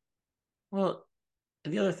not. Well,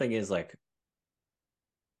 the other thing is like,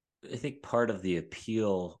 I think part of the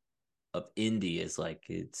appeal of Indy is like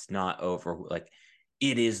it's not over, like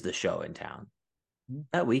it is the show in town.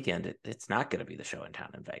 That weekend it's not going to be the show in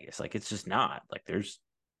town in Vegas. Like it's just not. Like there's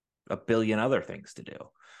a billion other things to do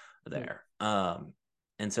there.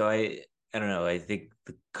 And so I don't know, I think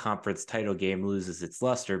the conference title game loses its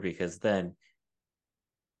luster because then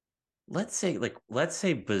let's say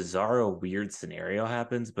bizarro weird scenario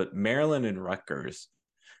happens, but Maryland and Rutgers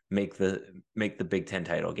make the Big Ten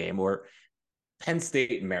title game, or Penn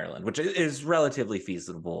State and Maryland, which is relatively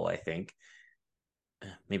feasible, I think.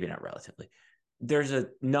 Maybe not relatively. There's a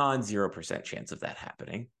non-0% chance of that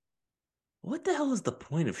happening. What the hell is the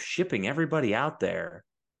point of shipping everybody out there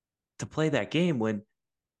to play that game when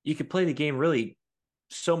you could play the game really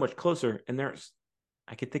so much closer? And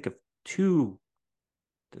I could think of 2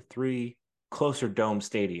 to 3 closer dome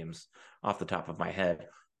stadiums off the top of my head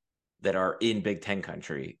that are in Big Ten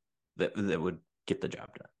country that would get the job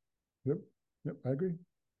done. Yep, I agree.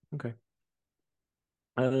 Okay.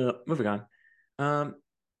 Moving on.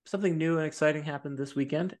 Something new and exciting happened this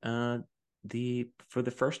weekend. For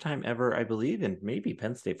the first time ever, I believe, in maybe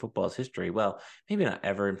Penn State football's history. Well, maybe not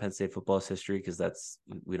ever in Penn State football's history because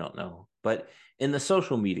we don't know. But in the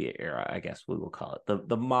social media era, I guess we will call it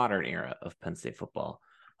the modern era of Penn State football,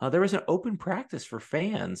 there was an open practice for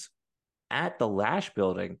fans at the Lash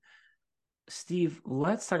building. Steve,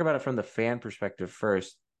 let's talk about it from the fan perspective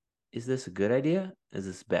first. Is this a good idea? Is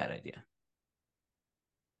this a bad idea?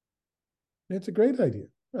 It's a great idea.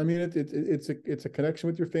 I mean, it's a connection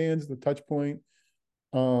with your fans, the touch point.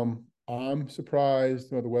 I'm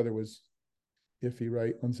surprised. Well, the weather was iffy,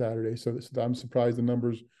 right, on Saturday, so I'm surprised the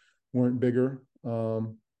numbers weren't bigger.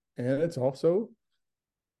 And it's also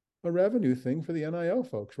a revenue thing for the NIL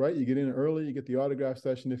folks, right? You get in early, you get the autograph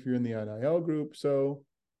session if you're in the NIL group. So,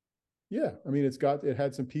 yeah, I mean, it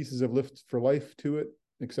had some pieces of Lift for Life to it,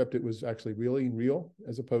 except it was actually really real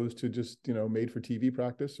as opposed to just made for TV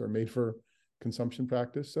practice or made for consumption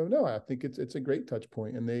practice. So no, I think it's a great touch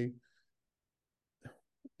point, and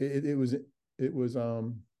it was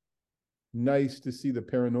nice to see the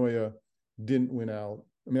paranoia didn't win out.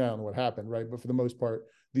 I mean, I don't know what happened, right? But for the most part,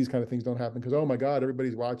 these kind of things don't happen because, oh my God,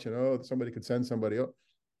 everybody's watching. Oh, somebody could send somebody. Oh,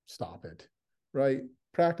 stop it, right?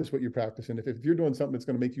 Practice what you're practicing. If you're doing something that's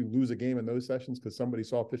going to make you lose a game in those sessions because somebody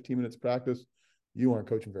saw 15 minutes of practice, you aren't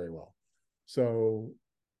coaching very well. So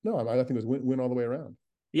no, I think it was win all the way around.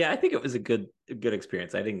 Yeah, I think it was a good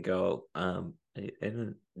experience. I didn't go. I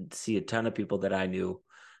didn't see a ton of people that I knew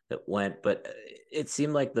that went, but it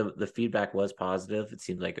seemed like the feedback was positive. It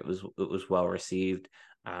seemed like it was well received.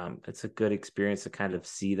 It's a good experience to kind of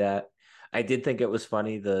see that. I did think it was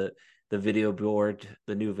funny the video board,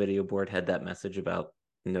 the new video board had that message about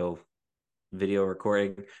video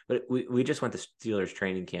recording, but we just went to Steelers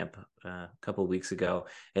training camp a couple of weeks ago,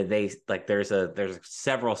 and they there's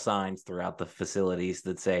several signs throughout the facilities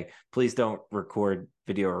that say, please don't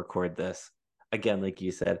video record this. Again, like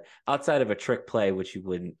you said, outside of a trick play, which you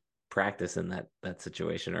wouldn't practice in that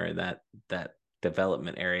situation or in that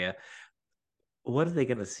development area. what are they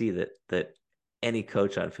going to see that any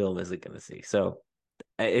coach on film isn't going to see? So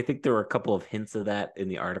I think there were a couple of hints of that in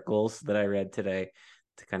the articles that I read today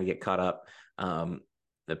to kind of get caught up.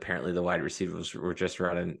 Apparently, the wide receivers were just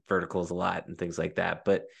running verticals a lot and things like that.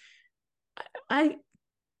 But I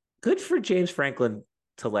good for James Franklin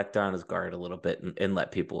to let down his guard a little bit and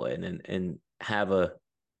let people in and have a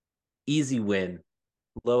easy win,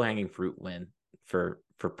 low hanging fruit win for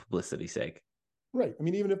publicity's sake. Right. I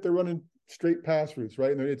mean, even if they're running straight pass routes,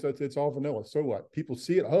 right? And it's all vanilla. So what? People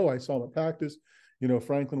see it. Oh, I saw him at practice.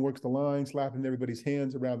 Franklin works the line, slapping everybody's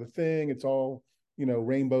hands around the thing. It's all,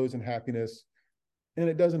 rainbows and happiness. And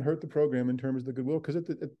it doesn't hurt the program in terms of the goodwill, because at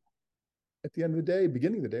the end of the day,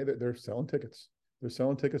 beginning of the day, they're selling tickets. They're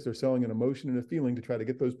selling tickets. They're selling an emotion and a feeling to try to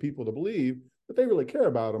get those people to believe that they really care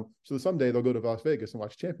about them. So that someday they'll go to Las Vegas and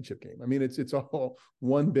watch a championship game. I mean, it's all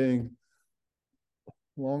one big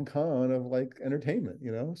long con of like entertainment,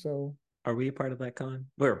 So are we a part of that con?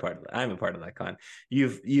 We're a part of that. I'm a part of that con.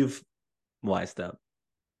 You've wised up,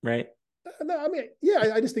 right? No, I mean,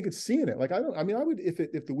 yeah, I just think it's seeing it. Like, I would,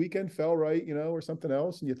 if the weekend fell right, or something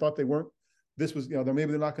else, and you thought they weren't, this was, maybe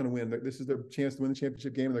they're not going to win. This is their chance to win the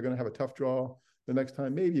championship game, and they're going to have a tough draw the next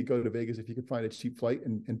time. Maybe you go to Vegas if you could find a cheap flight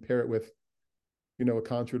and pair it with, a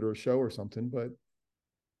concert or a show or something. But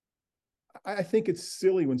I think it's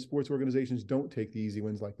silly when sports organizations don't take the easy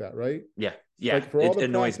wins like that, right? Yeah. Yeah. Like for all the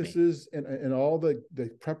annoys practices and all the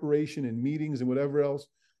preparation and meetings and whatever else,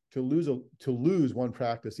 to lose one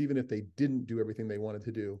practice, even if they didn't do everything they wanted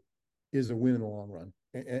to do, is a win in the long run.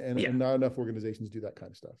 And not enough organizations do that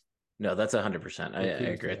kind of stuff. No, that's 100%. I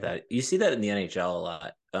agree with that. You see that in the NHL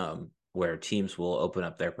a lot, where teams will open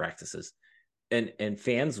up their practices and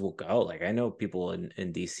fans will go. Like, I know people in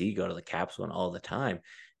DC go to the Caps one all the time,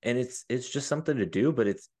 and it's just something to do, but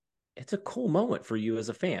it's a cool moment for you as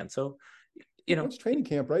a fan. So, it's training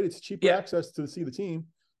camp, right? It's cheaper access to see the team.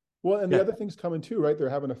 Well, and the other thing's coming too, right? They're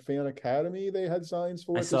having a fan academy they had signs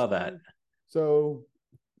for. I saw that. So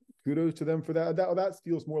kudos to them for that. That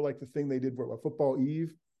feels more like the thing they did for Football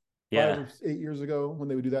Eve 5 or 8 years ago, when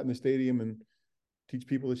they would do that in the stadium and teach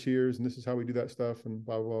people the cheers, and this is how we do that stuff, and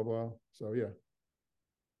blah, blah, blah. So, yeah.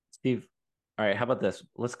 Steve, all right, how about this?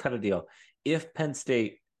 Let's cut a deal. If Penn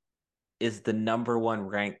State is the number one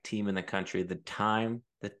ranked team in the country, the time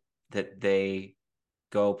that they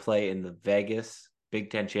go play in the Vegas Big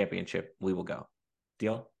Ten Championship, we will go.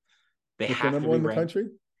 Deal? They if have number to be one in the ranked. country?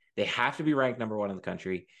 They have to be ranked number one in the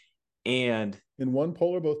country. And in one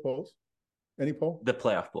poll or both polls? Any poll? The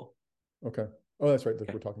playoff poll. Okay. Oh, that's right.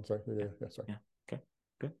 Okay. We're talking. Sorry. Yeah, sorry. Yeah. Okay.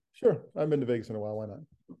 Good. Sure. I've been to Vegas in a while. Why not?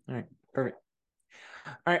 All right. Perfect.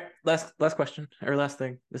 All right. Last question, or last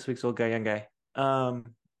thing. This week's old guy, young guy. Where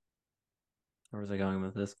was I going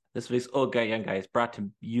with this? This week's old guy, young guy is brought to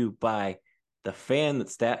you by the fan that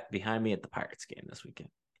sat behind me at the Pirates game this weekend.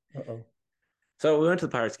 Uh-oh. So we went to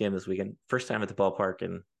the Pirates game this weekend. First time at the ballpark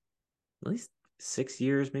in at least 6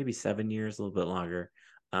 years, maybe 7 years, a little bit longer.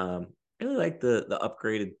 Really like the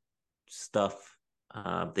upgraded stuff.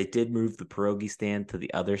 They did move the pierogi stand to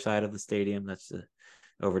the other side of the stadium. That's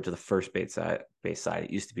over to the first base side.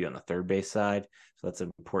 It used to be on the third base side, so that's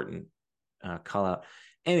an important call out.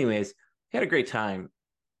 Anyways, we had a great time.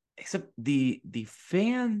 Except the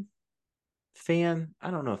fan.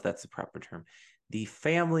 I don't know if that's the proper term. The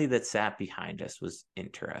family that sat behind us was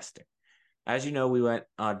interesting. As you know, we went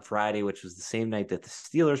on Friday, which was the same night that the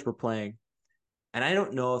Steelers were playing. And I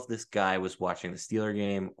don't know if this guy was watching the Steeler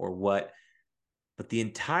game or what, but the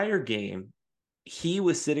entire game, he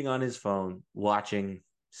was sitting on his phone watching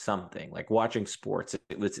something, like watching sports.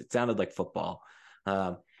 It sounded like football.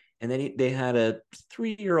 And then they had a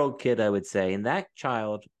 3-year-old kid, I would say, and that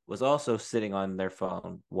child was also sitting on their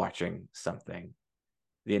phone watching something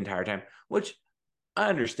the entire time, which I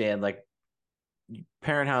understand, like,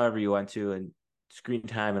 parent however you want to and screen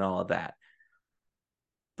time and all of that.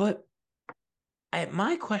 But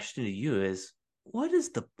my question to you is, what is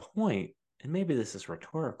the point, and maybe this is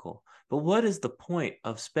rhetorical, but what is the point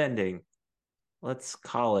of spending, let's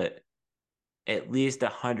call it, at least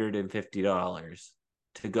 $150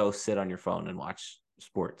 to go sit on your phone and watch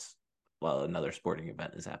sports while another sporting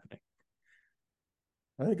event is happening?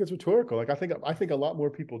 I think it's rhetorical. Like, I think a lot more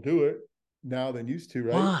people do it now than used to,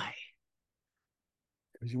 right? Why?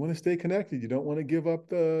 Because you want to stay connected. You don't want to give up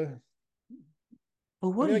the.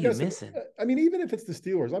 Well, what are you missing? I mean, even if it's the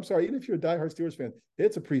Steelers, I'm sorry, even if you're a diehard Steelers fan,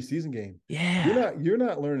 it's a preseason game. Yeah. You're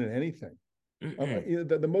not learning anything.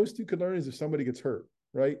 The most you could learn is if somebody gets hurt,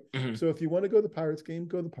 right? Mm-hmm. So if you want to go to the Pirates game,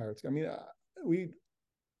 go to the Pirates. I mean,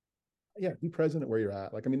 be present at where you're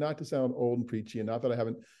at. Like, I mean, not to sound old and preachy, and not that I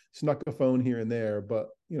haven't snuck a phone here and there, but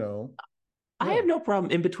I have no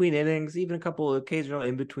problem in between innings, even a couple of occasional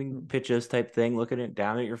in between pitches type thing, looking it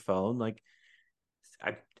down at your phone. Like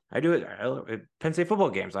I do it at Penn State football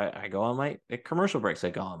games. I go on at commercial breaks. I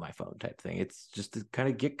go on my phone type thing. It's just to kind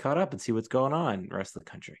of get caught up and see what's going on in the rest of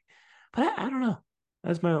the country. But I don't know.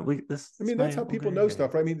 That's my that's how people know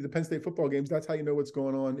stuff, right? I mean, the Penn State football games, that's how you know what's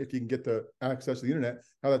going on. If you can get the access to the internet,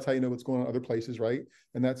 that's how you know what's going on other places, right?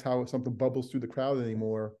 And that's how something bubbles through the crowd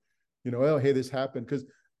anymore. Oh, hey, this happened. Because,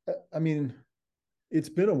 I mean, it's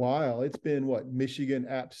been a while. It's been Michigan,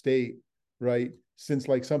 App State, right? Since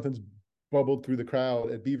something's bubbled through the crowd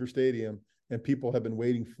at Beaver Stadium and people have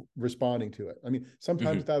been responding to it. I mean,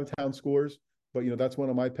 sometimes it's out of town scores, but that's one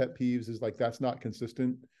of my pet peeves is that's not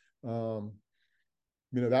consistent.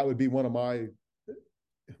 That would be one of the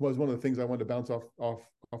things I wanted to bounce off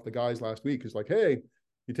the guys last week is hey,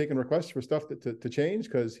 you taking requests for stuff to change?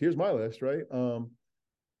 Because here's my list, right?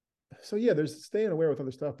 So yeah, there's staying aware with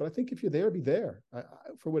other stuff, but I think if you're there, be there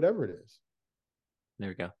for whatever it is. There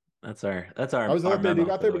we go. That's our. I was hoping you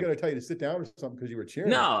got there. We're going to tell you to sit down or something because you were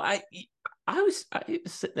cheering. No, I was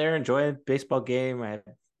sitting there enjoying a baseball game. I had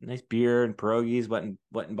a nice beer and pierogies. Went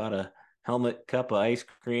and bought a helmet cup of ice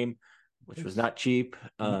cream, which was not cheap.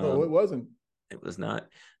 No, it wasn't. It was not.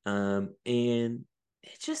 And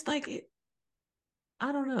it's just I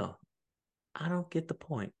don't know. I don't get the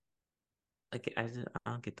point. I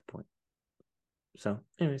don't get the point. So,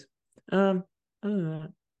 anyways, other than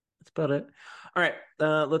that, that's about it. All right,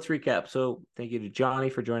 let's recap. So, thank you to Johnny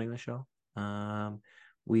for joining the show.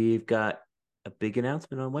 We've got a big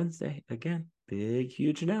announcement on Wednesday. Again, big,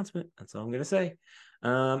 huge announcement. That's all I'm going to say.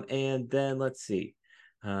 And then let's see.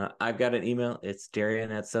 I've got an email. It's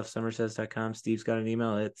Darian@stuffsummersays.com. Steve's got an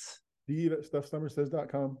email. It's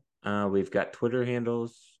Steve@stuffsummersays.com. We've got Twitter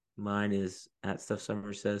handles. Mine is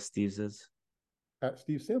 @stuffsummersays. Steve's is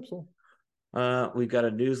 @SteveSampsel. We've got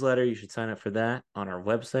a newsletter. You should sign up for that on our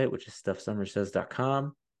website, which is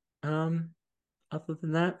stuffsummersays.com. Other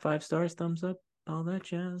than that, 5 stars, thumbs up, all that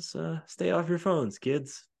jazz. Stay off your phones,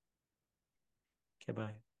 kids. Okay,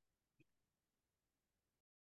 bye.